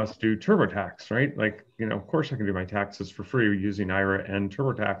 Certainly they must do TurboTax, right? Like, of course I can do my taxes for free using Aira and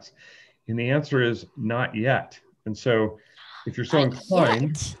TurboTax. And the answer is not yet. And so if you're so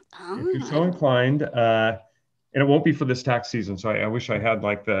inclined, and it won't be for this tax season. So I wish I had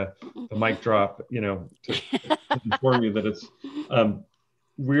like the mic drop, to inform you that it's,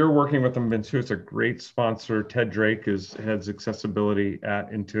 we're working with them. Intuit's a great sponsor. Ted Drake heads accessibility at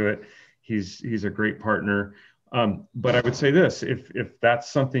Intuit. He's a great partner. But I would say this, if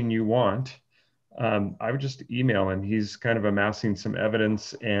that's something you want, I would just email him. He's kind of amassing some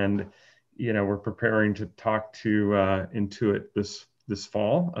evidence, and we're preparing to talk to Intuit this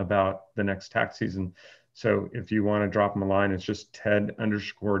fall about the next tax season. So if you want to drop him a line, it's just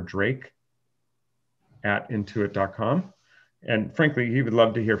Ted_Drake at intuit.com. And frankly, he would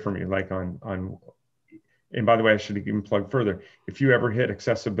love to hear from you, like on, and by the way, I should even plug further. If you ever hit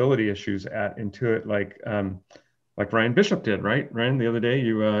accessibility issues at Intuit, like Ryan Bishop did, right? Ryan, the other day,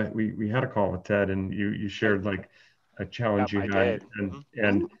 we had a call with Ted, and you shared like a challenge you had,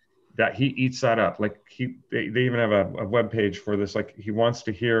 and that he eats that up. Like they even have a web page for this. Like he wants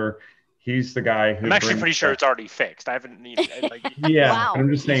to hear. He's the guy who. I'm actually pretty sure it's already fixed. I haven't even yeah, wow. I'm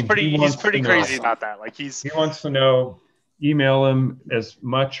just saying he's pretty crazy about that. Like he wants to know. Email him as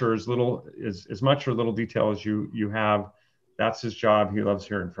much or as little detail as you have. That's his job. He loves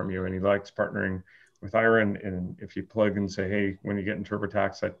hearing from you, and he likes partnering with Aira. And if you plug and say, hey, when you get in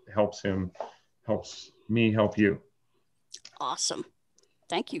TurboTax, that helps me help you. Awesome.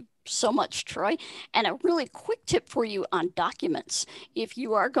 Thank you so much, Troy. And a really quick tip for you on documents. If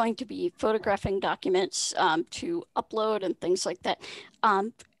you are going to be photographing documents to upload and things like that,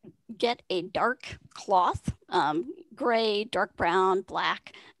 get a dark cloth, gray, dark brown,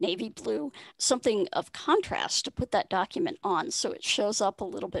 black, navy blue, something of contrast to put that document on so it shows up a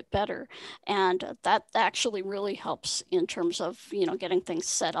little bit better. And that actually really helps in terms of, getting things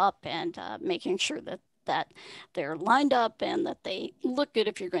set up and making sure that they're lined up and that they look good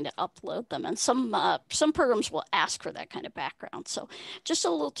if you're going to upload them. And some programs will ask for that kind of background. So just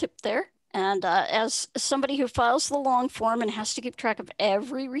a little tip there. And as somebody who files the long form and has to keep track of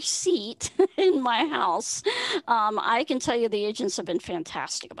every receipt in my house, I can tell you the agents have been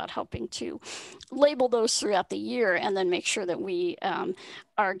fantastic about helping to label those throughout the year and then make sure that we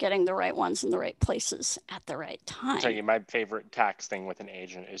are getting the right ones in the right places at the right time. I'll tell you, my favorite tax thing with an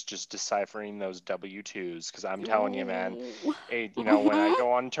agent is just deciphering those W-2s, because I'm telling you, man, when I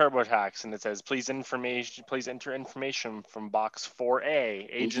go on TurboTax and it says please enter information from box 4A,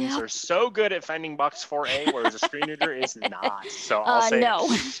 agents are so good at finding box 4A, whereas a screen reader is not. So I'll say no.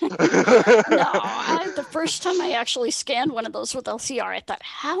 The first time I actually scanned one of those with LCR, I thought,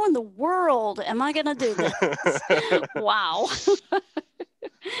 how in the world am I going to do this? Wow.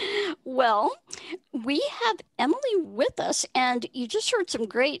 Well, we have Emily with us, and you just heard some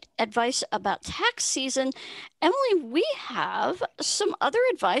great advice about tax season. Emily, we have some other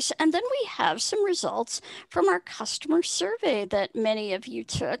advice, and then we have some results from our customer survey that many of you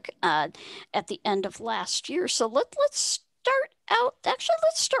took at the end of last year. So let's start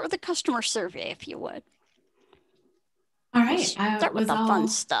with the customer survey, if you would. All right, I was all fun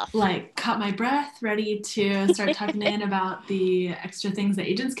stuff. Like caught my breath, ready to start talking in about the extra things that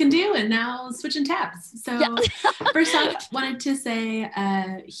agents can do, and now switching tabs. So first off, wanted to say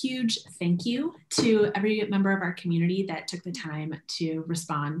a huge thank you to every member of our community that took the time to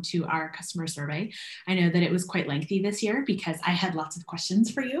respond to our customer survey. I know that it was quite lengthy this year because I had lots of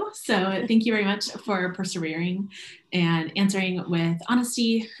questions for you. So thank you very much for persevering and answering with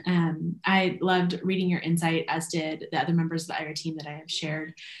honesty. I loved reading your insight, as did the other members of the Aira team that I have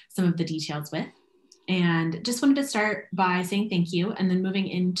shared some of the details with. And just wanted to start by saying thank you and then moving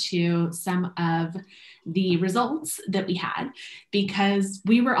into some of the results that we had, because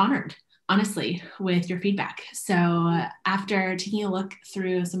we were honored, honestly, with your feedback. So after taking a look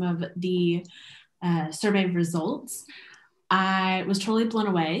through some of the survey results, I was totally blown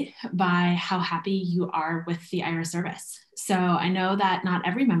away by how happy you are with the Aira service. So I know that not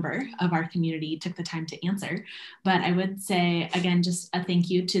every member of our community took the time to answer, but I would say, again, just a thank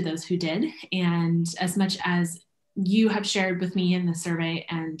you to those who did. And as much as you have shared with me in the survey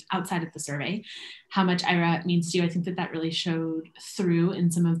and outside of the survey how much Aira means to you, I think that that really showed through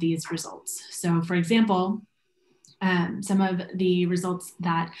in some of these results. So for example, some of the results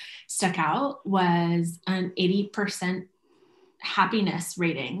that stuck out was an 80% happiness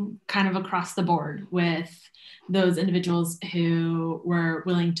rating kind of across the board with those individuals who were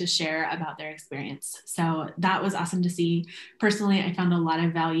willing to share about their experience. So that was awesome to see. Personally, I found a lot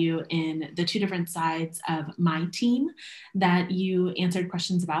of value in the two different sides of my team that you answered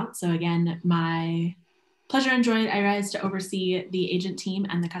questions about. So again, my pleasure and joy at Aira is to oversee the agent team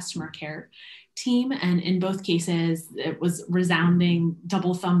and the customer care team. And in both cases, it was resounding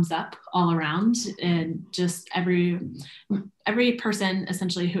double thumbs up all around. And just every person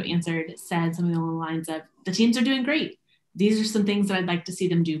essentially who answered said something along the lines of, the teams are doing great. These are some things that I'd like to see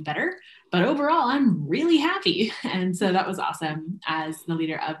them do better, but overall, I'm really happy. And so that was awesome as the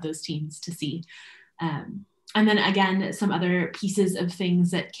leader of those teams to see. And then again, some other pieces of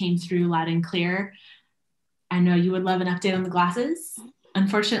things that came through loud and clear. I know you would love an update on the glasses.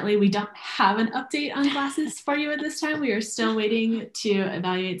 Unfortunately, we don't have an update on glasses for you at this time. We are still waiting to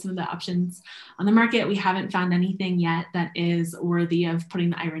evaluate some of the options on the market. We haven't found anything yet that is worthy of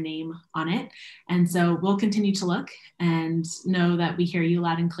putting the Aira name on it. And so we'll continue to look and know that we hear you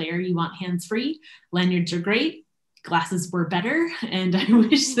loud and clear. You want hands-free. Lanyards are great. Glasses were better. And I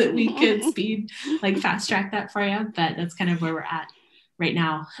wish that we could fast track that for you, but that's kind of where we're at right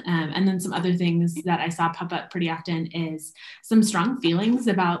now. And then some other things that I saw pop up pretty often is some strong feelings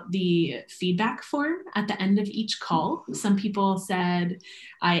about the feedback form at the end of each call. Some people said,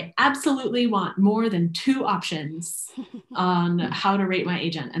 I absolutely want more than 2 options on how to rate my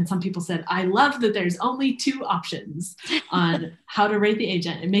agent. And some people said, I love that there's only 2 options on how to rate the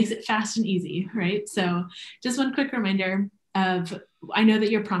agent. It makes it fast and easy, right? So just one quick reminder of, I know that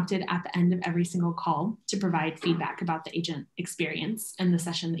you're prompted at the end of every single call to provide feedback about the agent experience and the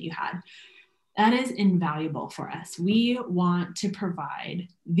session that you had. That is invaluable for us. We want to provide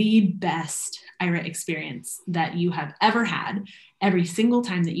the best Aira experience that you have ever had every single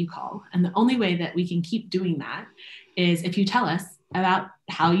time that you call. And the only way that we can keep doing that is if you tell us about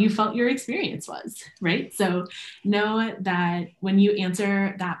how you felt your experience was, right? So know that when you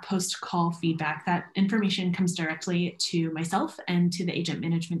answer that post-call feedback, that information comes directly to myself and to the agent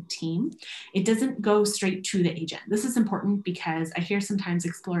management team. It doesn't go straight to the agent. This is important because I hear sometimes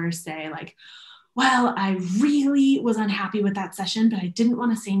explorers say like, well, I really was unhappy with that session, but I didn't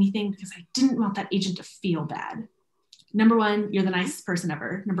want to say anything because I didn't want that agent to feel bad. Number 1, you're the nicest person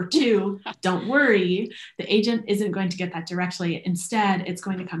ever. Number 2, don't worry. The agent isn't going to get that directly. Instead, it's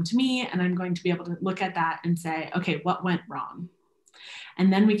going to come to me and I'm going to be able to look at that and say, okay, what went wrong?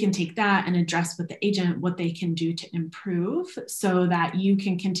 And then we can take that and address with the agent what they can do to improve so that you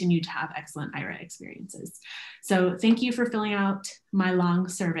can continue to have excellent Aira experiences. So thank you for filling out my long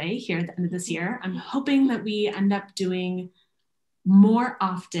survey here at the end of this year. I'm hoping that we end up doing more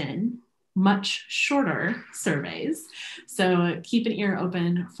often much shorter surveys. So keep an ear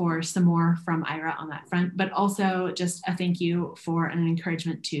open for some more from Aira on that front, but also just a thank you for an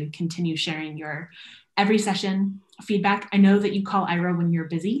encouragement to continue sharing your every session feedback. I know that you call Aira when you're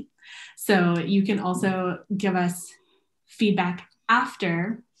busy, so you can also give us feedback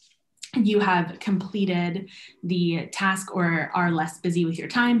after you have completed the task or are less busy with your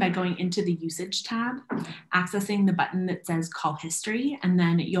time by going into the usage tab, accessing the button that says call history, and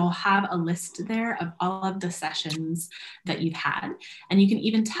then you'll have a list there of all of the sessions that you've had. And you can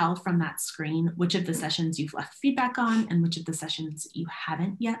even tell from that screen which of the sessions you've left feedback on and which of the sessions you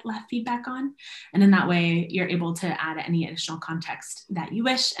haven't yet left feedback on. And in that way, you're able to add any additional context that you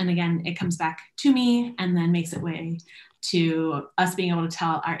wish. And again, it comes back to me and then makes its way to us being able to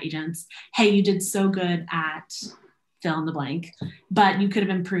tell our agents, hey, you did so good at fill in the blank, but you could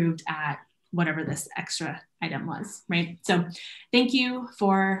have improved at whatever this extra item was, right? So thank you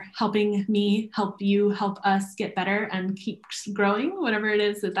for helping me, help you, help us get better and keep growing, whatever it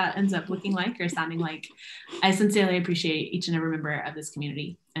is that ends up looking like or sounding like. I sincerely appreciate each and every member of this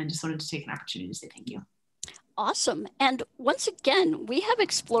community and just wanted to take an opportunity to say thank you. Awesome. And once again, we have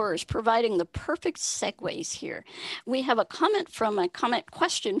explorers providing the perfect segues here. We have a comment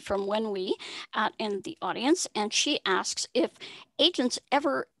question from Wenwee in the audience, and she asks if agents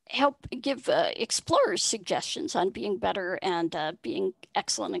ever help give explorers suggestions on being better and being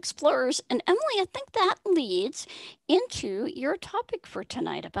excellent explorers. And Emily, I think that leads into your topic for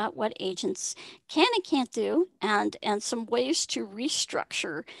tonight about what agents can and can't do and some ways to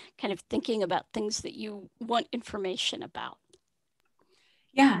restructure kind of thinking about things that you want information about.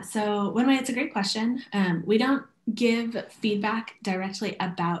 Yeah, so Wenwee, it's a great question. We don't give feedback directly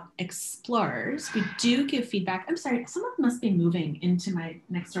about explorers. We do give feedback. I'm sorry, someone must be moving into my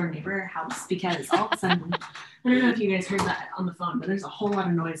next door neighbor house because all of a sudden, I don't know if you guys heard that on the phone, but there's a whole lot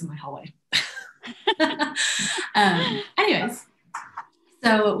of noise in my hallway. Anyways,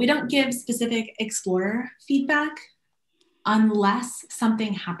 so we don't give specific explorer feedback unless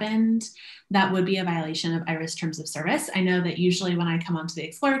something happened that would be a violation of Aira's terms of service. I know that usually when I come onto the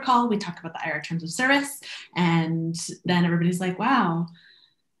Explorer call, we talk about the Aira terms of service, and then everybody's like, wow,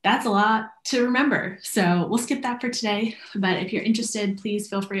 that's a lot to remember. So we'll skip that for today. But if you're interested, please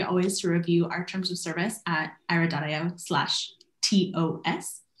feel free always to review our terms of service at aira.io/TOS.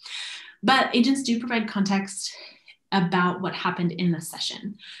 But agents do provide context about what happened in the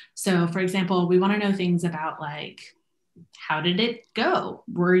session. So for example, we want to know things about like, how did it go?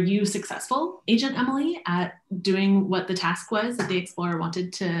 Were you successful, Agent Emily, at doing what the task was that the Explorer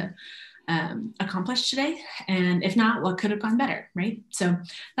wanted to accomplish today? And if not, what could have gone better, right? So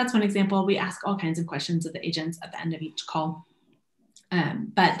that's one example. We ask all kinds of questions of the agents at the end of each call.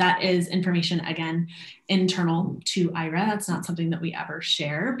 But that is information, again, internal to Aira. That's not something that we ever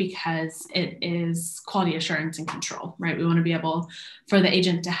share because it is quality assurance and control, right? We want to be able for the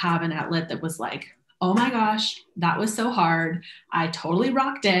agent to have an outlet that was like, oh my gosh, that was so hard. I totally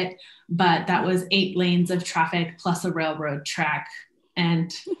rocked it, but that was 8 lanes of traffic plus a railroad track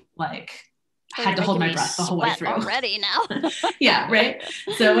and like had to hold my breath the whole way through. Already now. Yeah, right.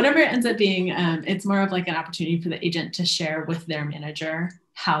 So whatever it ends up being, it's more of like an opportunity for the agent to share with their manager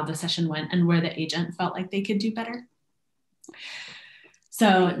how the session went and where the agent felt like they could do better.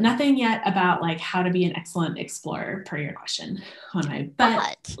 So nothing yet about like how to be an excellent explorer per your question,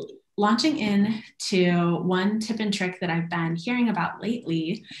 but launching into one tip and trick that I've been hearing about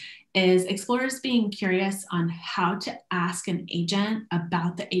lately is explorers being curious on how to ask an agent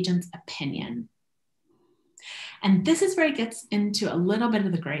about the agent's opinion. And this is where it gets into a little bit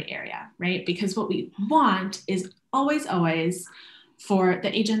of the gray area, right? Because what we want is always for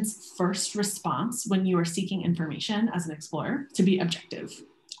the agent's first response when you are seeking information as an explorer to be objective.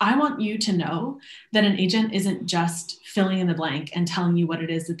 I want you to know that an agent isn't just filling in the blank and telling you what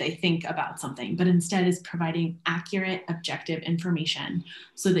it is that they think about something, but instead is providing accurate, objective information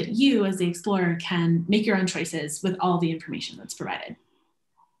so that you as the explorer can make your own choices with all the information that's provided.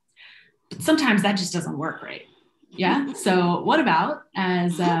 But sometimes that just doesn't work right. Yeah. So what about,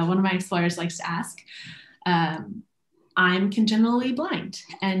 as one of my explorers likes to ask, I'm congenitally blind.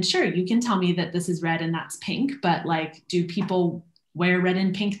 And sure, you can tell me that this is red and that's pink, but like, do people wear red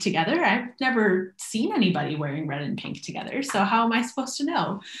and pink together? I've never seen anybody wearing red and pink together. So how am I supposed to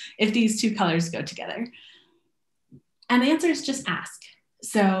know if these two colors go together? And the answer is just ask.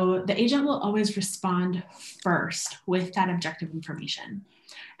 So the agent will always respond first with that objective information.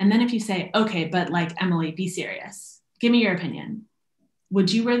 And then if you say, okay, but like, Emily, be serious. Give me your opinion.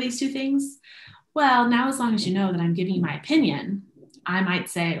 Would you wear these two things? Well, now as long as you know that I'm giving you my opinion, I might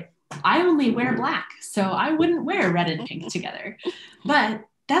say, I only wear black, so I wouldn't wear red and pink together. But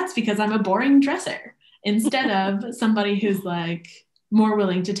that's because I'm a boring dresser instead of somebody who's like more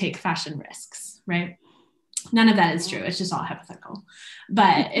willing to take fashion risks, right? None of that is true. It's just all hypothetical.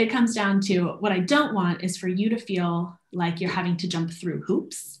 But it comes down to what I don't want is for you to feel like you're having to jump through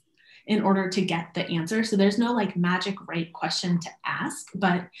hoops in order to get the answer. So there's no like magic right question to ask,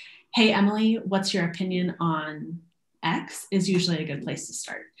 but hey, Emily, what's your opinion on X is usually a good place to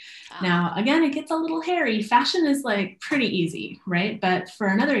start. Now, again, it gets a little hairy. Fashion is like pretty easy, right? But for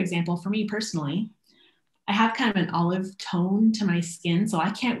another example, for me personally, I have kind of an olive tone to my skin, so I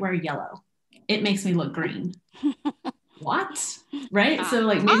can't wear yellow. It makes me look green. What? Right? So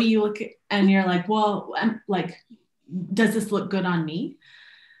like maybe you look and you're like, well, I'm like, does this look good on me?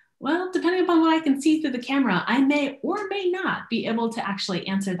 Well, depending upon what I can see through the camera, I may or may not be able to actually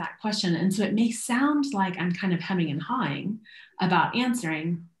answer that question. And so it may sound like I'm kind of hemming and hawing about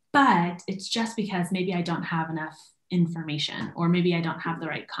answering, but it's just because maybe I don't have enough information, or maybe I don't have the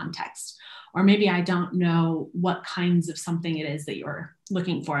right context, or maybe I don't know what kinds of something it is that you're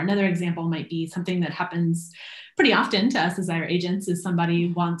looking for. Another example might be something that happens pretty often to us as Aira agents is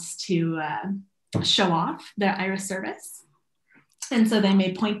somebody wants to show off their Aira service. And so they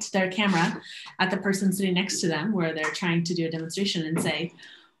may point their camera at the person sitting next to them where they're trying to do a demonstration and say,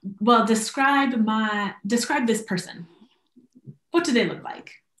 well, describe this person. What do they look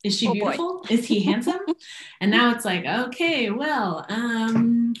like? Is she beautiful? Is he handsome? And now it's like, okay, well,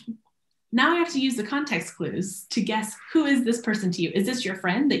 now I have to use the context clues to guess, who is this person to you? Is this your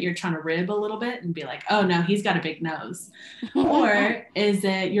friend that you're trying to rib a little bit and be like, oh no, he's got a big nose? Or is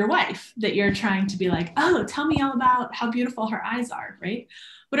it your wife that you're trying to be like, oh, tell me all about how beautiful her eyes are, right?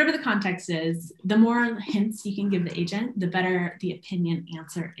 Whatever the context is, the more hints you can give the agent, the better the opinion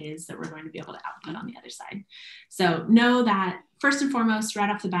answer is that we're going to be able to output on the other side. So know that first and foremost, right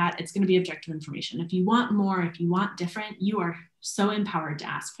off the bat, it's going to be objective information. If you want more, if you want different, you are so empowered to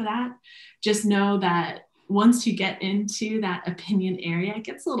ask for that. Just know that once you get into that opinion area, it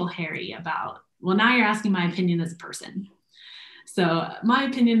gets a little hairy about, well, now you're asking my opinion as a person. So my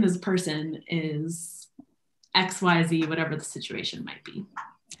opinion as a person is XYZ, whatever the situation might be.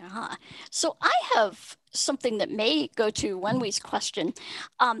 So I have something that may go to Wenwei's question.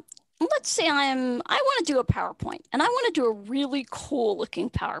 Let's say I want to do a PowerPoint, and I want to do a really cool looking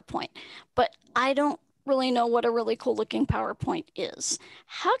PowerPoint, but I don't really know what a really cool looking PowerPoint is.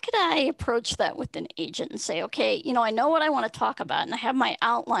 How could I approach that with an agent and say, okay, I know what I want to talk about and I have my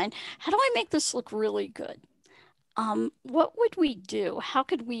outline. How do I make this look really good? What would we do? How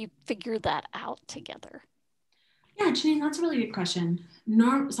could we figure that out together? Yeah, Janine, that's a really good question.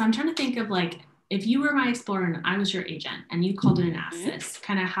 So I'm trying to think of, like, if you were my explorer and I was your agent and you called in and asked this,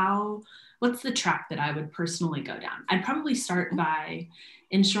 kind of what's the track that I would personally go down? I'd probably start by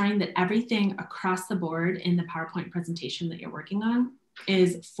ensuring that everything across the board in the PowerPoint presentation that you're working on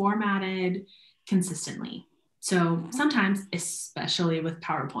is formatted consistently. So sometimes, especially with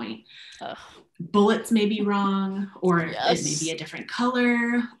PowerPoint, bullets may be wrong, or it may be a different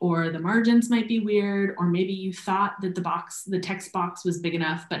color, or the margins might be weird, or maybe you thought that the text box was big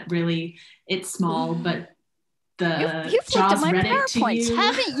enough, but really it's small, but You've JAWS looked at my read it to PowerPoints, you.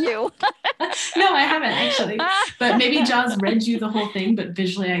 Haven't you? No, I haven't actually. But maybe JAWS read you the whole thing, but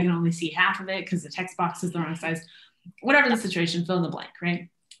visually I can only see half of it because the text box is the wrong size. Whatever the situation, fill in the blank, right?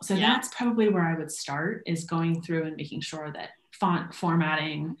 So that's probably where I would start, is going through and making sure that font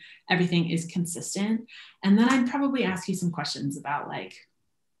formatting, everything is consistent. And then I'd probably ask you some questions about, like,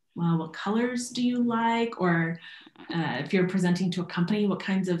 well, what colors do you like? Or if you're presenting to a company, what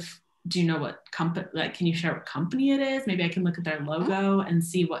kinds of, do you know what company, like, can you share what company it is? Maybe I can look at their logo and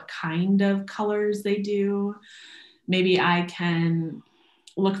see what kind of colors they do. Maybe I can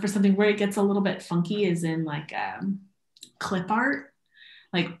look for something where it gets a little bit funky, is in like clip art.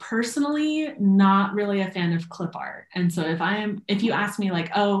 Like, personally, not really a fan of clip art. And so if you ask me, like,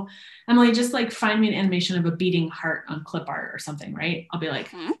 oh, Emily, just like find me an animation of a beating heart on clip art or something, right? I'll be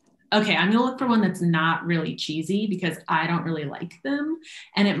like, okay, I'm gonna look for one that's not really cheesy because I don't really like them.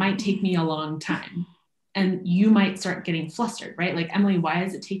 And it might take me a long time. And you might start getting flustered, right? Like, Emily, why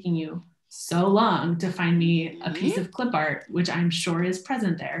is it taking you so long to find me a piece of clip art, which I'm sure is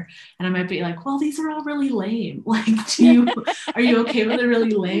present there? And I might be like, well, these are all really lame. Like, are you okay with a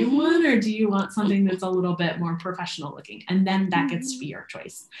really lame one? Or do you want something that's a little bit more professional looking? And then that gets to be your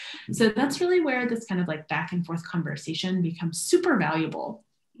choice. So that's really where this kind of like back and forth conversation becomes super valuable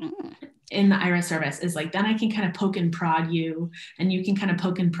in the Aira service, is like, then I can kind of poke and prod you and you can kind of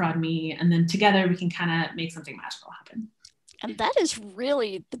poke and prod me. And then together we can kind of make something magical happen. And that is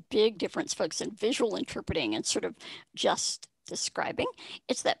really the big difference, folks, in visual interpreting and sort of just describing.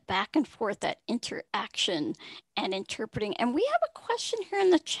 It's that back and forth, that interaction and interpreting. And we have a question here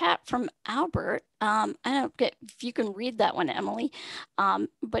in the chat from Albert. I don't get if you can read that one, Emily,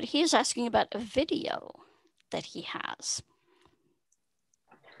 but he is asking about a video that he has.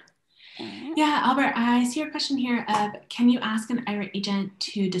 Yeah, Albert, I see your question here of, can you ask an Aira agent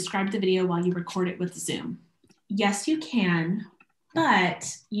to describe the video while you record it with Zoom? Yes, you can,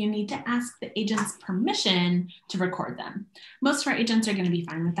 but you need to ask the agent's permission to record them. Most of our agents are going to be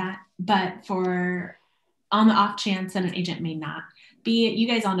fine with that, but on the off chance that an agent may not be, you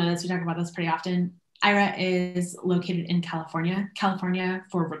guys all know this, we talk about this pretty often. Aira is located in California. California,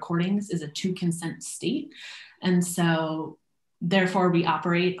 for recordings, is a 2-consent state. And so therefore we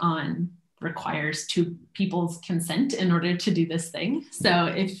operate on requires two people's consent in order to do this thing. So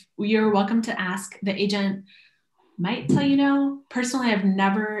if you're welcome to ask, the agent might tell you no. Personally, I've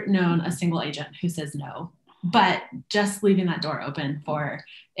never known a single agent who says no, but just leaving that door open for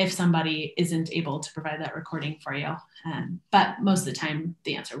if somebody isn't able to provide that recording for you. But most of the time,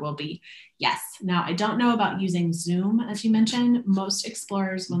 the answer will be yes. Now, I don't know about using Zoom, as you mentioned. Most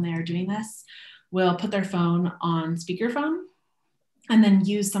explorers, when they are doing this, will put their phone on speakerphone and then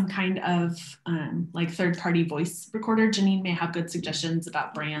use some kind of like third-party voice recorder. Janine may have good suggestions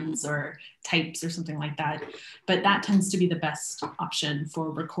about brands or types or something like that, but that tends to be the best option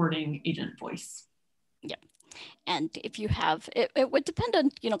for recording agent voice. Yeah. And if you have, it would depend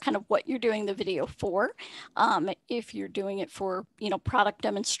on, kind of what you're doing the video for. If you're doing it for, product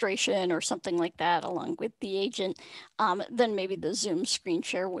demonstration or something like that along with the agent, then maybe the Zoom screen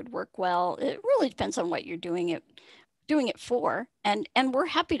share would work well. It really depends on what you're doing it for. And we're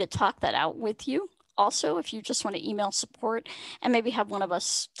happy to talk that out with you. Also, if you just want to email support and maybe have one of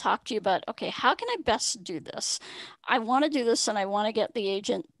us talk to you about, okay, how can I best do this? I want to do this and I want to get the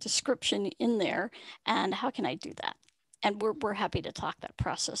agent description in there. And how can I do that? And we're happy to talk that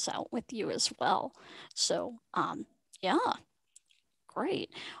process out with you as well. So yeah, great.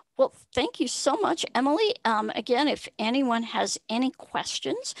 Well, thank you so much, Emily. Again, if anyone has any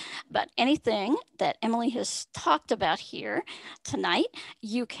questions about anything that Emily has talked about here tonight,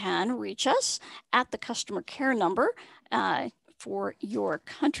 you can reach us at the customer care number for your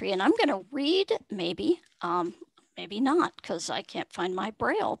country. And I'm going to read maybe not, because I can't find my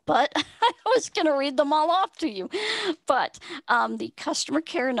Braille, but I was going to read them all off to you. But the customer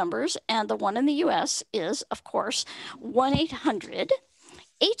care numbers, and the one in the US is, of course,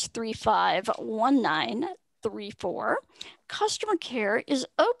 1-800-835-1934. Customer care is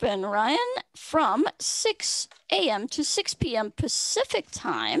open, Ryan, from 6 a.m. to 6 p.m. Pacific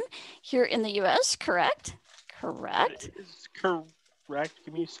time here in the US, correct? Correct. That is correct.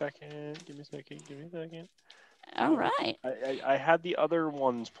 Give me a second. All right. I had the other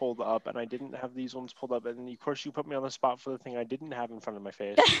ones pulled up, and I didn't have these ones pulled up. And of course, you put me on the spot for the thing I didn't have in front of my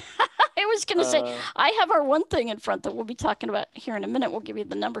face. I was going to say, I have our one thing in front that we'll be talking about here in a minute. We'll give you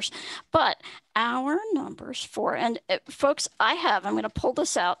the numbers. But our numbers for, and folks, I'm going to pull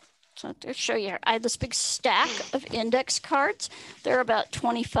this out. So to show you, I have this big stack of index cards. There are about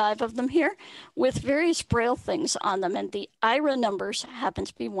 25 of them here with various Braille things on them. And the Aira numbers happen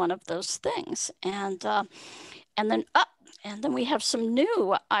to be one of those things. And then we have some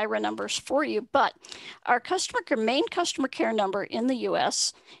new Aira numbers for you. But our main customer care number in the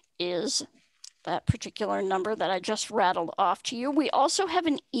US is that particular number that I just rattled off to you. We also have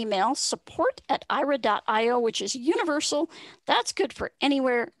an email, support@aira.io, which is universal. That's good for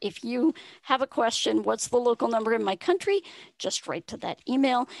anywhere. If you have a question, what's the local number in my country? Just write to that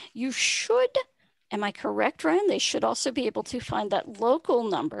email. You should, am I correct, Ryan? They should also be able to find that local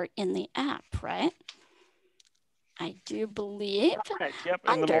number in the app, right? I do believe. Right, yep,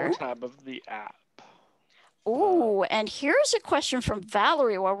 in the mobile tab of the app. Oh, and here's a question from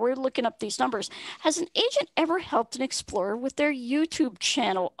Valerie while we're looking up these numbers. Has an agent ever helped an explorer with their YouTube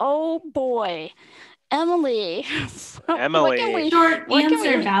channel? Oh boy. Emily. Emily. Short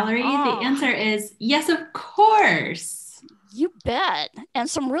answer, Valerie. The answer is yes, of course. You bet. And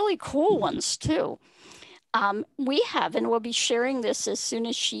some really cool ones too. We have, and we'll be sharing this as soon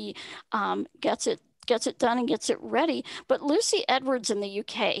as she gets it done and gets it ready. But Lucy Edwards in the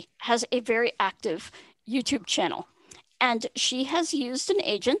UK has a very active YouTube channel, and she has used an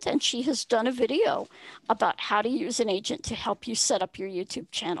agent, and she has done a video about how to use an agent to help you set up your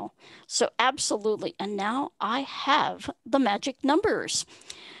YouTube channel. So absolutely. And now I have the magic numbers.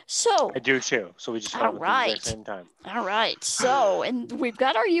 So I do too. So we just found them at the exact same time. All right. So, and we've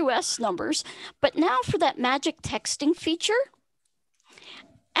got our US numbers, but now for that magic texting feature,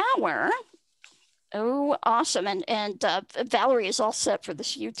 oh, awesome. And Valerie is all set for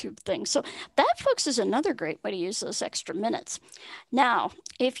this YouTube thing. So that, folks, is another great way to use those extra minutes. Now,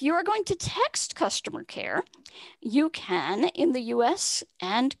 if you're going to text customer care, you can, in the US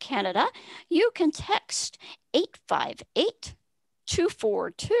and Canada, you can text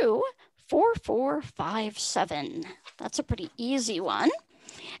 858-242-4457. That's a pretty easy one.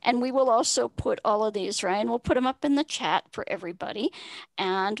 And we will also put all of these, Ryan, we'll put them up in the chat for everybody.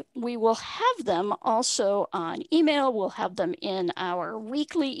 And we will have them also on email. We'll have them in our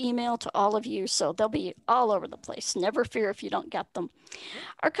weekly email to all of you. So they'll be all over the place. Never fear if you don't get them.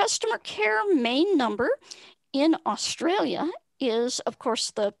 Our customer care main number in Australia is, of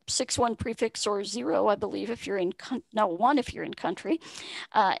course, the 61 prefix, or 0, I believe, if you're in, 1 if you're in country.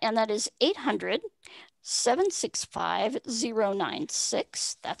 And that is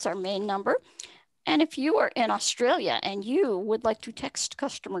 765-096. That's our main number. And if you are in Australia and you would like to text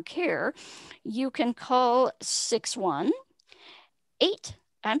customer care, you can call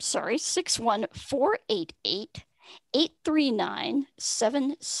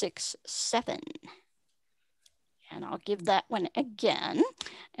 61488-839-767. And I'll give that one again.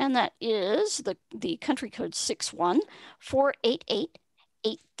 And that is the country code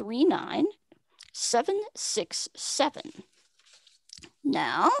 61488-839-767.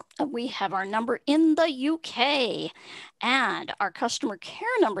 Now we have our number in the UK, and our customer care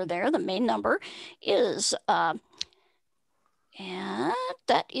number there, the main number, is and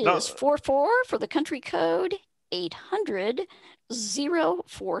that is 44 for the country code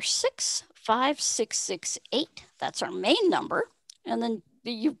 800-046-5668. That's our main number. And then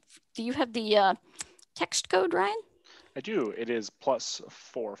do you have the text code, Ryan? I do. It is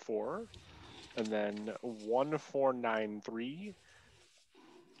 +44 and then 1493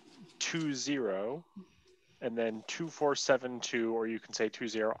 20 and then 2472, or you can say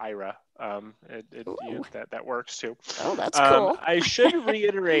 20 Aira. That works too. Oh, that's cool. I should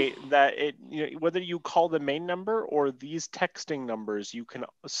reiterate that whether you call the main number or these texting numbers, you can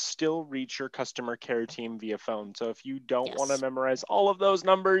still reach your customer care team via phone. So if you don't want to memorize all of those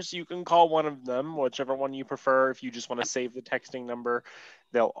numbers, you can call one of them, whichever one you prefer. If you just want to save the texting number,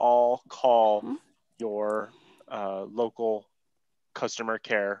 they'll all call your local customer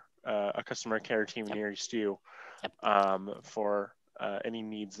care, a customer care team nearest you for any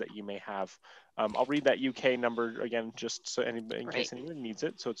needs that you may have. I'll read that UK number again, just so in case anyone needs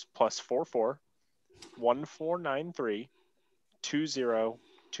it. So it's +44 1493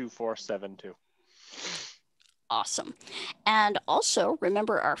 202472. Awesome. And also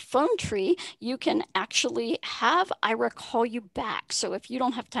remember our phone tree, you can actually have Aira call you back. So if you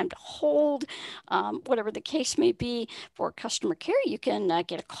don't have time to hold, whatever the case may be for customer care, you can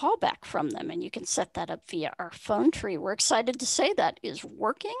get a call back from them, and you can set that up via our phone tree. We're excited to say that is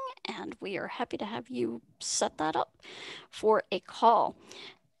working, and we are happy to have you set that up for a call.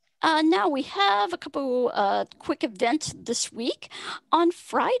 Now we have a couple quick events this week. On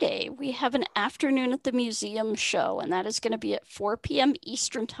Friday, we have an afternoon at the museum show, and that is going to be at 4 p.m.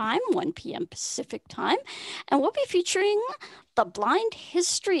 Eastern Time, 1 p.m. Pacific Time. And we'll be featuring the Blind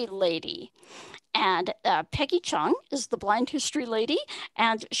History Lady. And Peggy Chung is the Blind History Lady,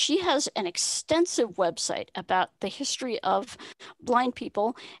 and she has an extensive website about the history of blind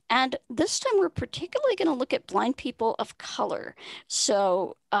people. And this time we're particularly going to look at blind people of color.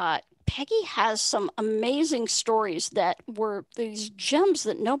 So Peggy has some amazing stories that were these gems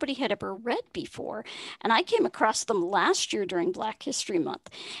that nobody had ever read before. And I came across them last year during Black History Month.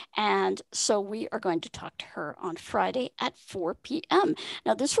 And so we are going to talk to her on Friday at 4 p.m.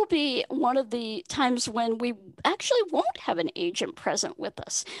 Now, this will be one of the times when we actually won't have an agent present with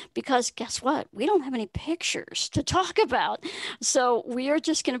us, because guess what? We don't have any pictures to talk about. So we are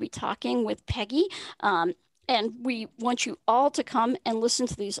just going to be talking with Peggy. And we want you all to come and listen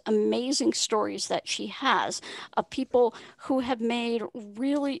to these amazing stories that she has of people who have made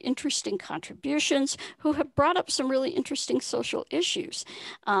really interesting contributions, who have brought up some really interesting social issues,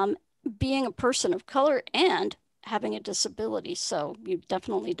 being a person of color and having a disability. So you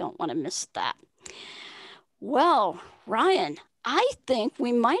definitely don't want to miss that. Well, Ryan, I think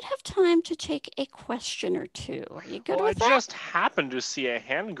we might have time to take a question or two. Are you good with that? I just happened to see a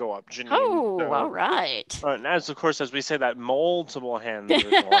hand go up, Janine. Oh, so, all right. And as we say that, multiple hands are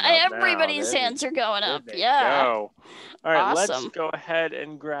going up. Everybody's hands are going up. Yeah. Go. All right, awesome. Let's go ahead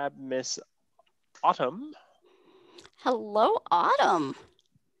and grab Miss Autumn. Hello, Autumn.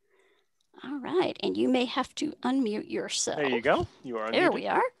 All right, and you may have to unmute yourself. There you go. You are unmuted. There we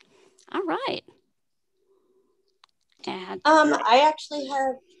are. All right. And I actually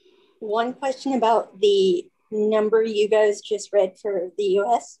have one question about the number you guys just read for the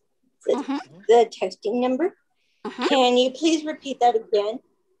US, the texting number. Can you please repeat that again?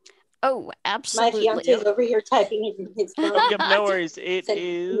 Oh, absolutely. My fiance is over here typing it in his phone. No worries. It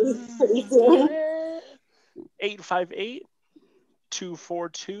is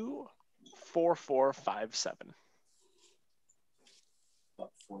 858-242-4457.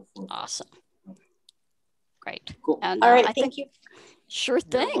 Awesome. Great. Cool. And, all right, thank you. Sure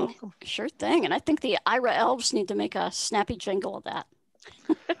thing. Sure thing. And I think the Aira elves need to make a snappy jingle of that.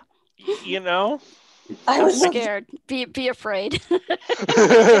 You know? I'm scared. Be afraid.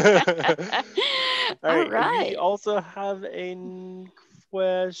 All right. We also have a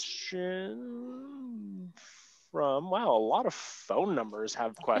question from, a lot of phone numbers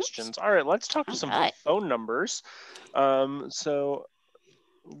have questions. All right, let's talk to some phone numbers. So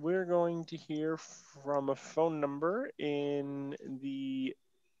we're going to hear from a phone number in the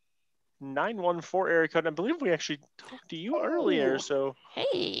 914 area code. I believe we actually talked to you earlier. So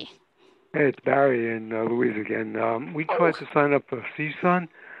hey. Hey, it's Barry in Louise again. We tried to sign up for CSUN.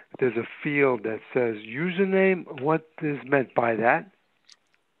 There's a field that says username. What is meant by that?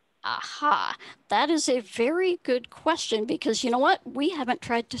 Aha, that is a very good question because you know what? We haven't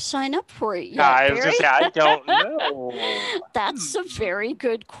tried to sign up for it yet. I was going to say, I don't know. That's a very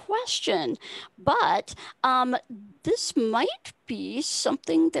good question. But this might be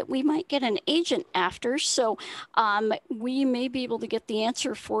something that we might get an agent after. So we may be able to get the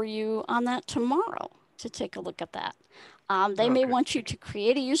answer for you on that tomorrow to take a look at that. They may want you to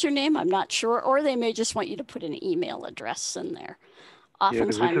create a username, I'm not sure, or they may just want you to put an email address in there.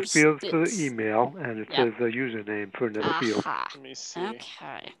 Oftentimes, there's a field for the email, and it says a username for another field. Let me see.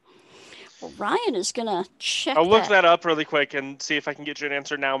 Okay. Well, Ryan is going to check I'll look that up really quick and see if I can get you an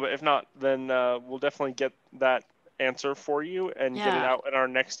answer now. But if not, then we'll definitely get that answer for you and get it out in our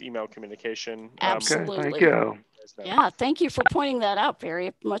next email communication. Absolutely. Okay, thank you. Yeah, thank you for pointing that out.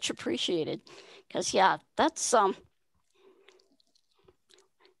 Very much appreciated. Because, that's...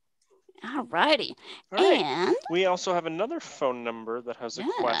 All righty. And we also have another phone number that has a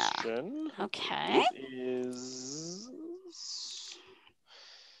question. Okay. It is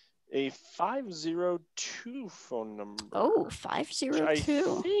a 502 phone number. Oh, 502. Which I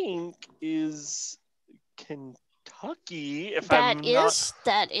think is Kentucky. That is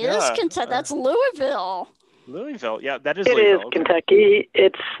Kentucky. That's Louisville. Louisville, yeah, that is It Louisville. Is Kentucky.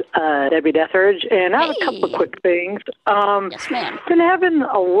 It's Debbie Deathridge, and I have a couple of quick things. Yes, ma'am. Been having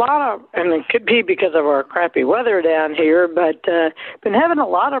a lot of, and it could be because of our crappy weather down here, but been having a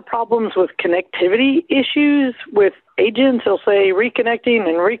lot of problems with connectivity issues with agents. They'll say reconnecting,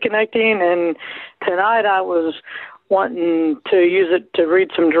 and tonight I was wanting to use it to read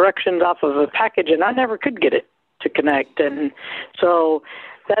some directions off of a package, and I never could get it to connect, and so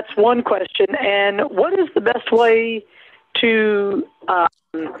that's one question. And what is the best way to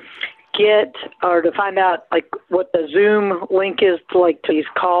get or to find out like what the Zoom link is to these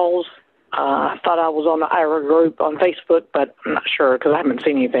calls? I thought I was on the Aira group on Facebook, but I'm not sure because I haven't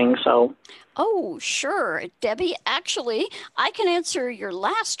seen anything. So. Oh, sure. Debbie, actually, I can answer your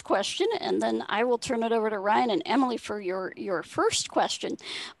last question, and then I will turn it over to Ryan and Emily for your first question.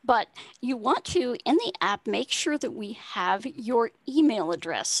 But you want to, in the app, make sure that we have your email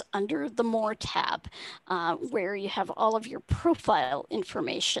address under the More tab, where you have all of your profile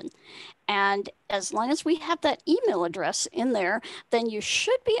information. And as long as we have that email address in there, then you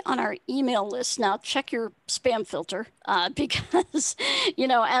should be on our email list. Now, check your spam filter because,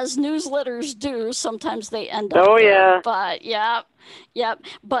 as newsletters do, sometimes they end up there. Yeah. But,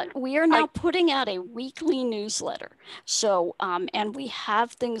 But we are now putting out a weekly newsletter. So, and we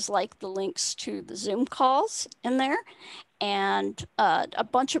have things like the links to the Zoom calls in there and a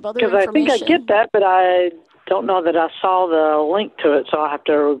bunch of other information. Because I think I get that, but I don't know that I saw the link to it, so I'll have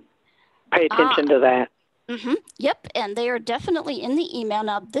to pay attention to that. Mm-hmm. Yep, and they are definitely in the email.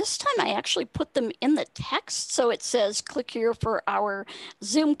 Now, this time I actually put them in the text, so it says click here for our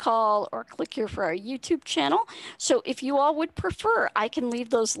Zoom call or click here for our YouTube channel. So if you all would prefer, I can leave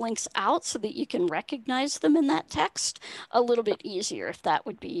those links out so that you can recognize them in that text a little bit easier, if that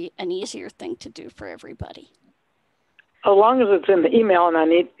would be an easier thing to do for everybody. As long as it's in the email and I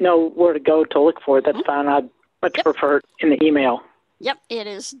need to know where to go to look for it, that's fine. I'd much prefer it in the email. Yep, it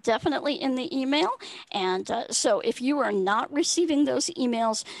is definitely in the email. And so if you are not receiving those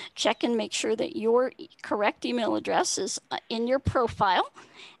emails, check and make sure that your correct email address is in your profile.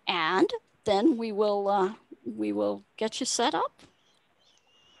 And then we will get you set up.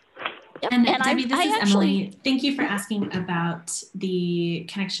 Yep. And Debbie, this is Emily. Thank you for asking about the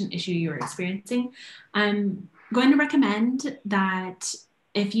connection issue you were experiencing. I'm going to recommend that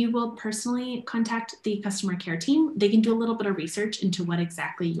if you will personally contact the customer care team, they can do a little bit of research into what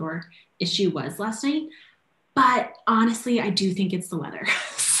exactly your issue was last night. But honestly, I do think it's the weather.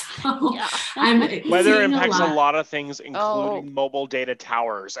 Weather impacts a lot of things, including mobile data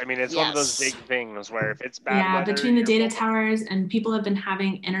towers. I mean, it's one of those big things where if it's bad weather, between the data towers and people have been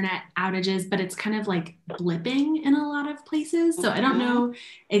having internet outages, but it's kind of like blipping in a lot of places. So I don't know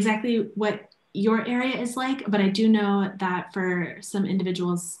exactly what your area is like, but I do know that for some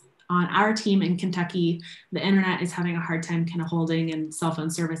individuals on our team in Kentucky, the internet is having a hard time kind of holding and cell phone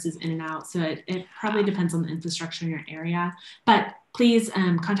services in and out. So it probably depends on the infrastructure in your area, but please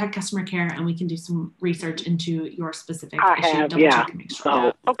contact customer care and we can do some research into your specific issue. Check and make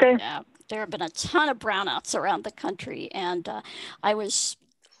sure. Okay. Yeah, there have been a ton of brownouts around the country, and I was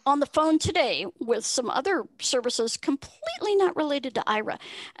on the phone today with some other services completely not related to Aira.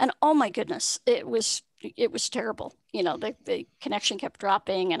 And oh my goodness, it was terrible. You know, the connection kept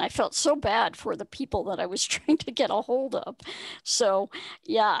dropping, and I felt so bad for the people that I was trying to get a hold of. So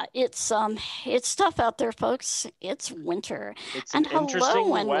yeah, it's tough out there, folks. It's winter. It's and an interesting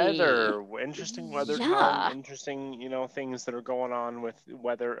weather, Yeah. time, interesting, things that are going on with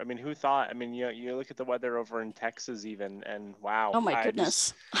weather. I mean, who thought? I mean, you look at the weather over in Texas even, and wow. Oh my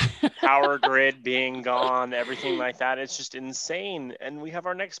goodness. Power grid being gone, everything like that. It's just insane. And we have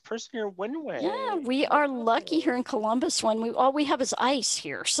our next person here, Winway. Yeah, we are lucky here in Columbus when all we have is ice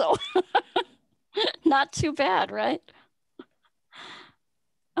here. So not too bad, right?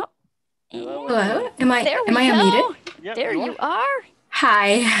 Oh. Hello. Am I There unmuted? Yep, there you are.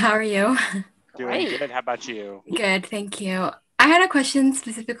 Hi, how are you? Doing good. How about you? Good, thank you. I had a question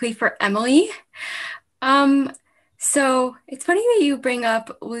specifically for Emily. So it's funny that you bring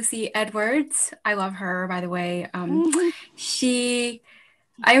up Lucy Edwards. I love her, by the way. I'm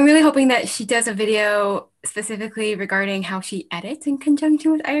really hoping that she does a video specifically regarding how she edits in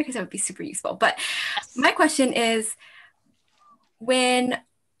conjunction with Aira, because that would be super useful. But my question is, when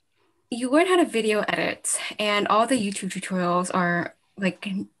you learn how to video edit and all the YouTube tutorials are like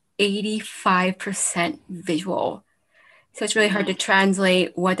 85% visual, so it's really hard to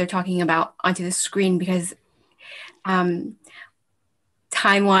translate what they're talking about onto the screen because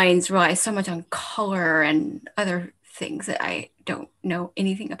timelines rely so much on color and other things that I don't know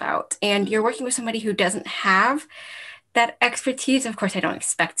anything about. And you're working with somebody who doesn't have that expertise. Of course, I don't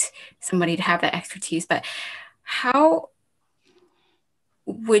expect somebody to have that expertise, but how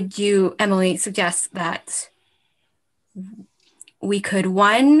would you, Emily, suggest that we could,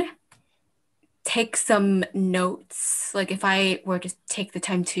 one, take some notes? Like if I were to take the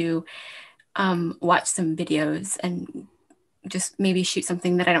time to watch some videos and just maybe shoot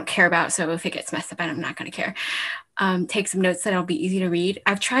something that I don't care about. So if it gets messed up, I'm not going to care. Take some notes that'll be easy to read.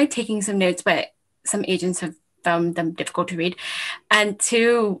 I've tried taking some notes, but some agents have found them difficult to read. And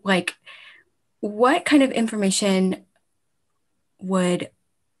two, like, what kind of information would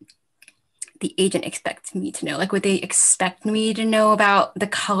the agent expect me to know? Like, would they expect me to know about the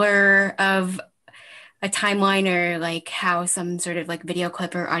color of a timeline, or like how some sort of like video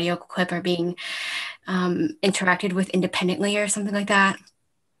clip or audio clip are being interacted with independently or something like that?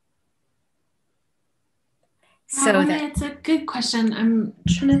 It's a good question. I'm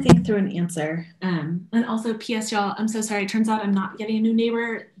trying to think through an answer. And also, P.S. y'all, I'm so sorry. It turns out I'm not getting a new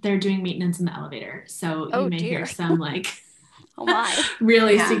neighbor. They're doing maintenance in the elevator. So you may hear some like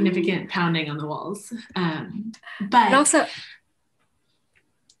really significant pounding on the walls. But also,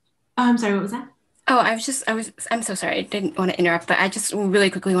 I'm sorry, what was that? Oh, I'm so sorry. I didn't want to interrupt, but I just really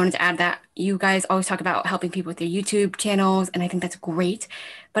quickly wanted to add that you guys always talk about helping people with their YouTube channels, and I think that's great.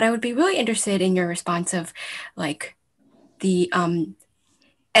 But I would be really interested in your response of like the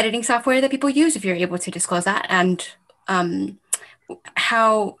editing software that people use, if you're able to disclose that, and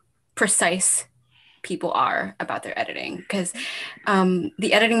how precise people are about their editing. Because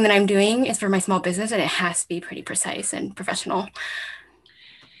the editing that I'm doing is for my small business, and it has to be pretty precise and professional.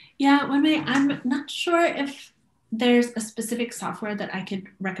 Yeah, I'm not sure if there's a specific software that I could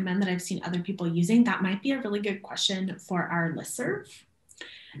recommend that I've seen other people using. That might be a really good question for our listserv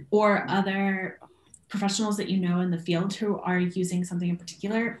or other professionals that you know in the field who are using something in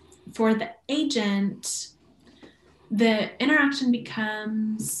particular. For the agent, the interaction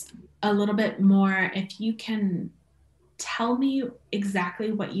becomes a little bit more if you can tell me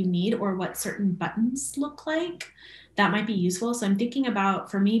exactly what you need or what certain buttons look like. That might be useful. So I'm thinking about,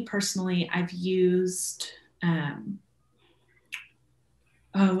 for me personally, I've used,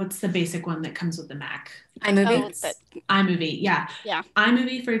 what's the basic one that comes with the Mac? iMovie? iMovie, yeah. Yeah.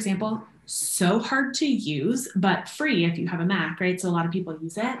 iMovie, for example, so hard to use, but free if you have a Mac, right? So a lot of people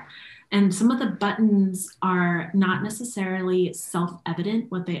use it. And some of the buttons are not necessarily self-evident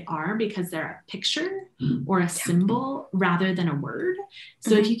what they are because they're a picture or a symbol rather than a word.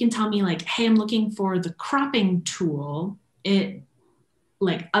 So if you can tell me like, hey, I'm looking for the cropping tool, it,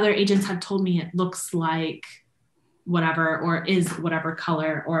 like other agents have told me it looks like whatever, or is whatever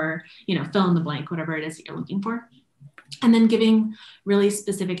color, or, fill in the blank, whatever it is that you're looking for. And then giving really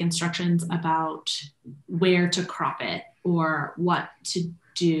specific instructions about where to crop it or what to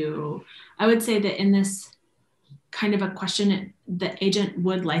do. I would say that in this kind of a question, the agent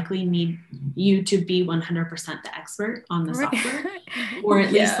would likely need you to be 100% the expert on the software, or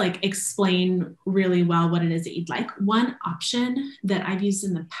at least like explain really well what it is that you'd like. One option that I've used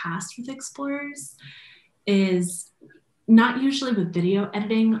in the past with explorers is not usually with video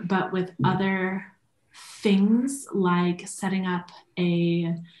editing, but with other things like setting up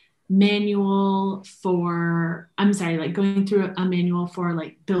a manual for, like going through a manual for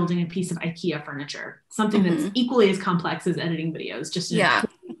like building a piece of IKEA furniture, something that's equally as complex as editing videos, just in a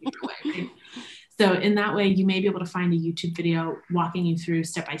different way, right? So in that way, you may be able to find a YouTube video walking you through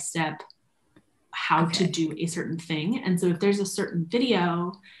step by step how to do a certain thing. And so if there's a certain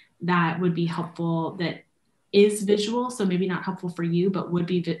video that would be helpful that is visual, so maybe not helpful for you, but would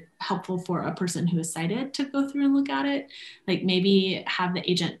be helpful for a person who is sighted to go through and look at it, like maybe have the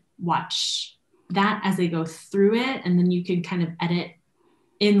agent watch that as they go through it, and then you can kind of edit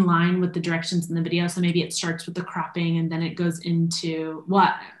in line with the directions in the video. So maybe it starts with the cropping and then it goes into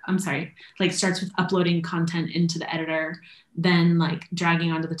starts with uploading content into the editor, then like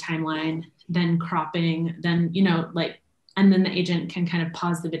dragging onto the timeline, then cropping, then, and then the agent can kind of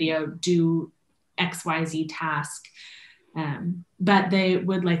pause the video, do XYZ task. But they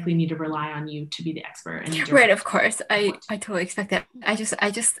would likely need to rely on you to be the expert. Right, of course. I totally expect that.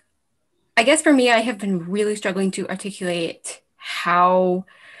 I guess for me, I have been really struggling to articulate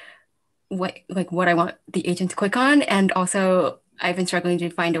what I want the agent to click on. And also I've been struggling to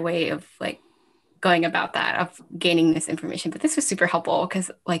find a way of like going about that, of gaining this information. But this was super helpful because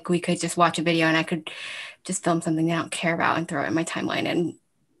like we could just watch a video and I could just film something that I don't care about and throw it in my timeline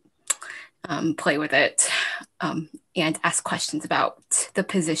and play with it and ask questions about the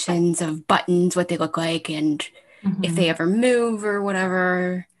positions of buttons, what they look like, and if they ever move or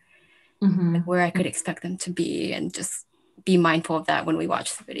whatever, like where I could expect them to be, and just be mindful of that when we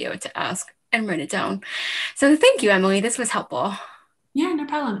watch the video to ask and write it down. So thank you, Emily. This was helpful. Yeah, no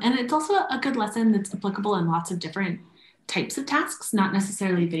problem. And it's also a good lesson that's applicable in lots of different types of tasks, not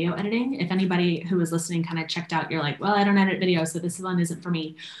necessarily video editing. If anybody who is listening kind of checked out, you're like, well, I don't edit video, so this one isn't for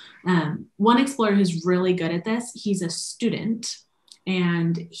me. One explorer who's really good at this, he's a student,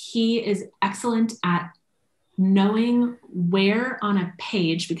 and he is excellent at knowing where on a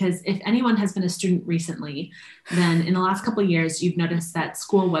page, because if anyone has been a student recently, then in the last couple of years, you've noticed that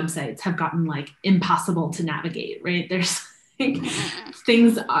school websites have gotten like impossible to navigate, right? There's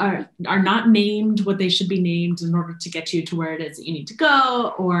things are not named what they should be named in order to get you to where it is that you need to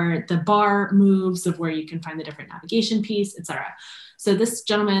go, or the bar moves of where you can find the different navigation piece, etc. So this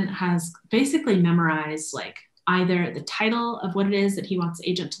gentleman has basically memorized like either the title of what it is that he wants the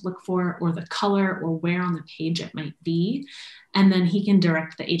agent to look for, or the color, or where on the page it might be. And then he can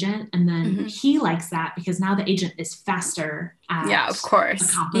direct the agent. And then he likes that because now the agent is faster at of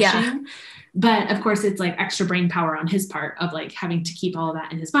course. accomplishing. Yeah. But of course, it's like extra brain power on his part of like having to keep all of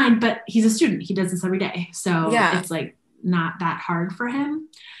that in his mind. But he's a student. He does this every day. So it's like not that hard for him.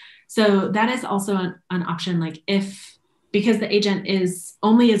 So that is also an option. Like because the agent is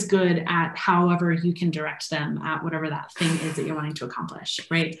only as good at however you can direct them at whatever that thing is that you're wanting to accomplish,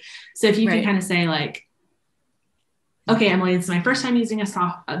 right? So if you can kind of say like, okay, Emily, it's my first time using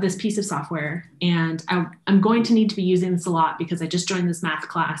this piece of software, and I'm going to need to be using this a lot because I just joined this math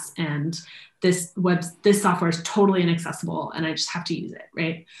class, and this software is totally inaccessible, and I just have to use it,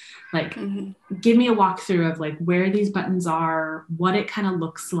 right? Like, give me a walkthrough of like where these buttons are, what it kind of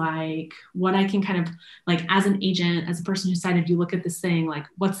looks like, what I can kind of like as an agent, as a person who decided you look at this thing, like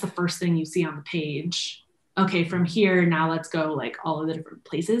what's the first thing you see on the page? Okay, from here, now let's go like all of the different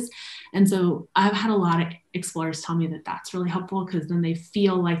places. And so I've had a lot of explorers tell me that that's really helpful because then they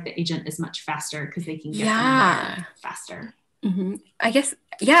feel like the agent is much faster because they can get them there faster. I guess,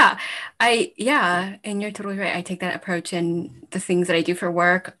 and you're totally right. I take that approach in the things that I do for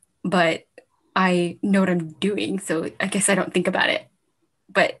work, but I know what I'm doing. So I guess I don't think about it,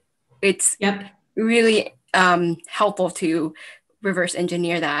 but it's really helpful to reverse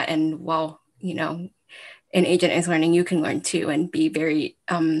engineer that. And while, an agent is learning, you can learn too, and be very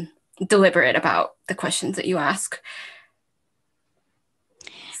deliberate about the questions that you ask.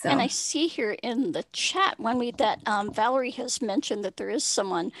 So. And I see here in the chat that Valerie has mentioned that there is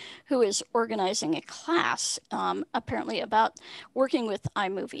someone who is organizing a class apparently about working with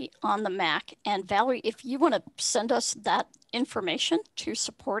iMovie on the Mac. And Valerie, if you want to send us that information to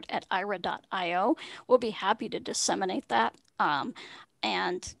support@aira.io, we'll be happy to disseminate that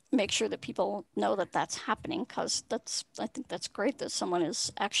and make sure that people know that that's happening, because I think that's great that someone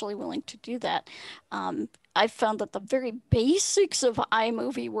is actually willing to do that. I found that the very basics of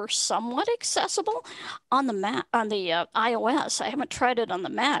iMovie were somewhat accessible on the Mac, on the iOS. I haven't tried it on the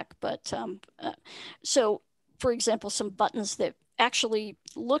Mac, but so, for example, some buttons that actually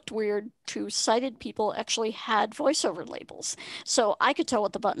looked weird to sighted people actually had voiceover labels. So I could tell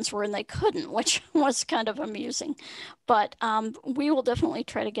what the buttons were and they couldn't, which was kind of amusing. But we will definitely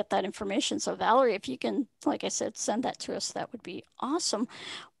try to get that information. So Valerie, if you can, like I said, send that to us, that would be awesome.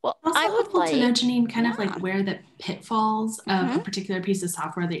 Well, also I would helpful to know, Janine, kind of yeah. like where the pitfalls of a particular piece of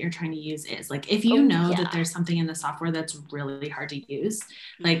software that you're trying to use is. Like if you know that there's something in the software that's really hard to use,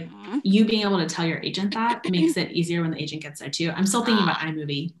 like you being able to tell your agent that makes it easier when the agent gets there too. I'm still thinking about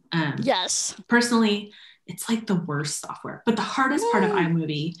iMovie. Yes. Personally, it's like the worst software. But the hardest part of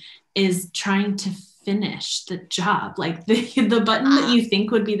iMovie is trying to finish the job. Like the button that you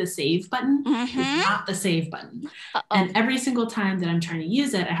think would be the save button is not the save button. And every single time that I'm trying to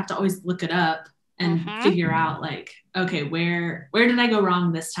use it, I have to always look it up and figure out like, okay, where did I go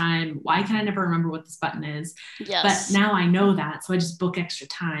wrong this time? Why can I never remember what this button is? Yes. But now I know that. So I just book extra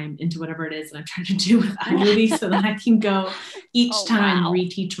time into whatever it is that I'm trying to do with iMovie so that I can go each time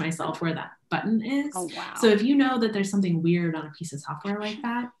reteach myself where that button is. So if you know that there's something weird on a piece of software like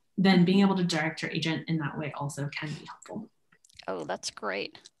that, then being able to direct your agent in that way also can be helpful. Oh, that's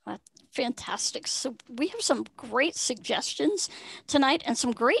great. That's fantastic. So we have some great suggestions tonight and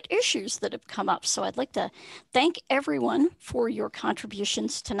some great issues that have come up. So I'd like to thank everyone for your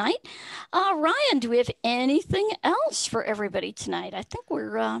contributions tonight. Ryan, do we have anything else for everybody tonight? I think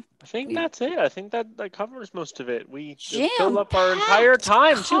we're... I think that's it. I think that covers most of it. We filled up our entire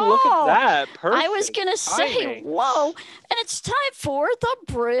time too. Look at that. Perfect. I was going to say, whoa. And it's time for the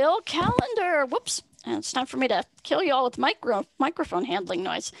Braille calendar. Whoops. And it's time for me to kill you all with microphone handling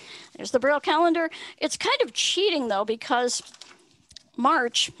noise. There's the Braille calendar. It's kind of cheating, though, because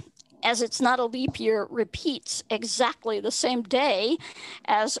March, as it's not a leap year, repeats exactly the same day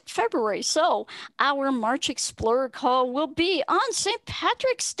as February. So our March Explorer call will be on St.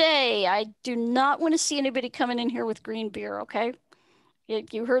 Patrick's Day. I do not want to see anybody coming in here with green beer, okay?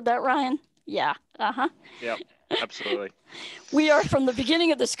 You heard that, Ryan? Yeah. Uh-huh. Yep. Absolutely. We are, from the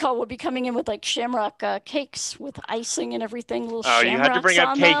beginning of this call, we'll be coming in with like shamrock cakes with icing and everything. Little shamrocks. You had to bring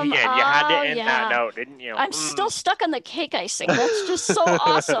up cake again. You had to end that yeah. note, didn't you? I'm still stuck on the cake icing. That's just so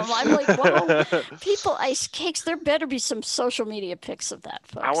awesome. I'm like, wow, people ice cakes. There better be some social media pics of that,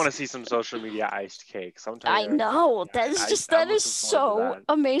 folks. I want to see some social media iced cakes. I know. That is that is so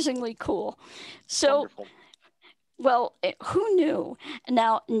amazingly cool. So. Wonderful. Well, who knew?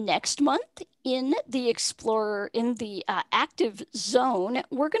 Now, next month in the Explorer, in the active zone,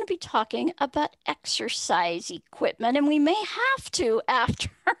 we're going to be talking about exercise equipment, and we may have to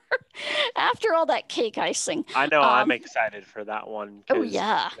after all that cake icing. I know. I'm excited for that one. Oh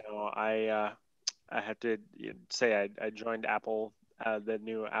yeah. You know, I have to say I joined Apple. The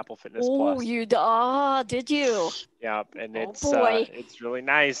new Apple Fitness Plus. Did you? Yeah, and it's really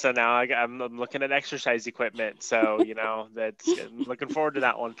nice. So now I'm looking at exercise equipment. So I'm looking forward to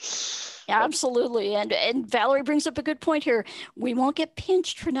that one. Yeah, absolutely. And Valerie brings up a good point here. We won't get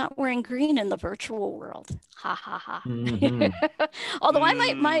pinched for not wearing green in the virtual world. Ha ha ha. Although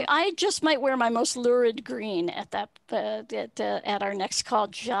I just might wear my most lurid green at at our next call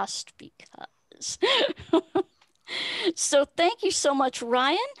just because. So thank you so much,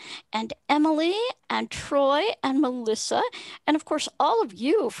 Ryan and Emily and Troy and Melissa, and of course all of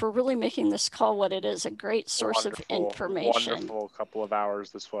you for really making this call what it is, a great source of information. Wonderful couple of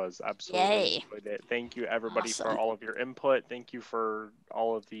hours this was. Absolutely enjoyed it. Thank you everybody for all of your input. Thank you for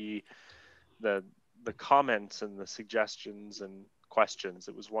all of the comments and the suggestions and questions.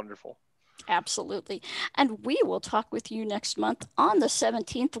 It was wonderful. Absolutely. And we will talk with you next month on the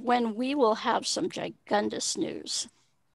 17th when we will have some gigundous news.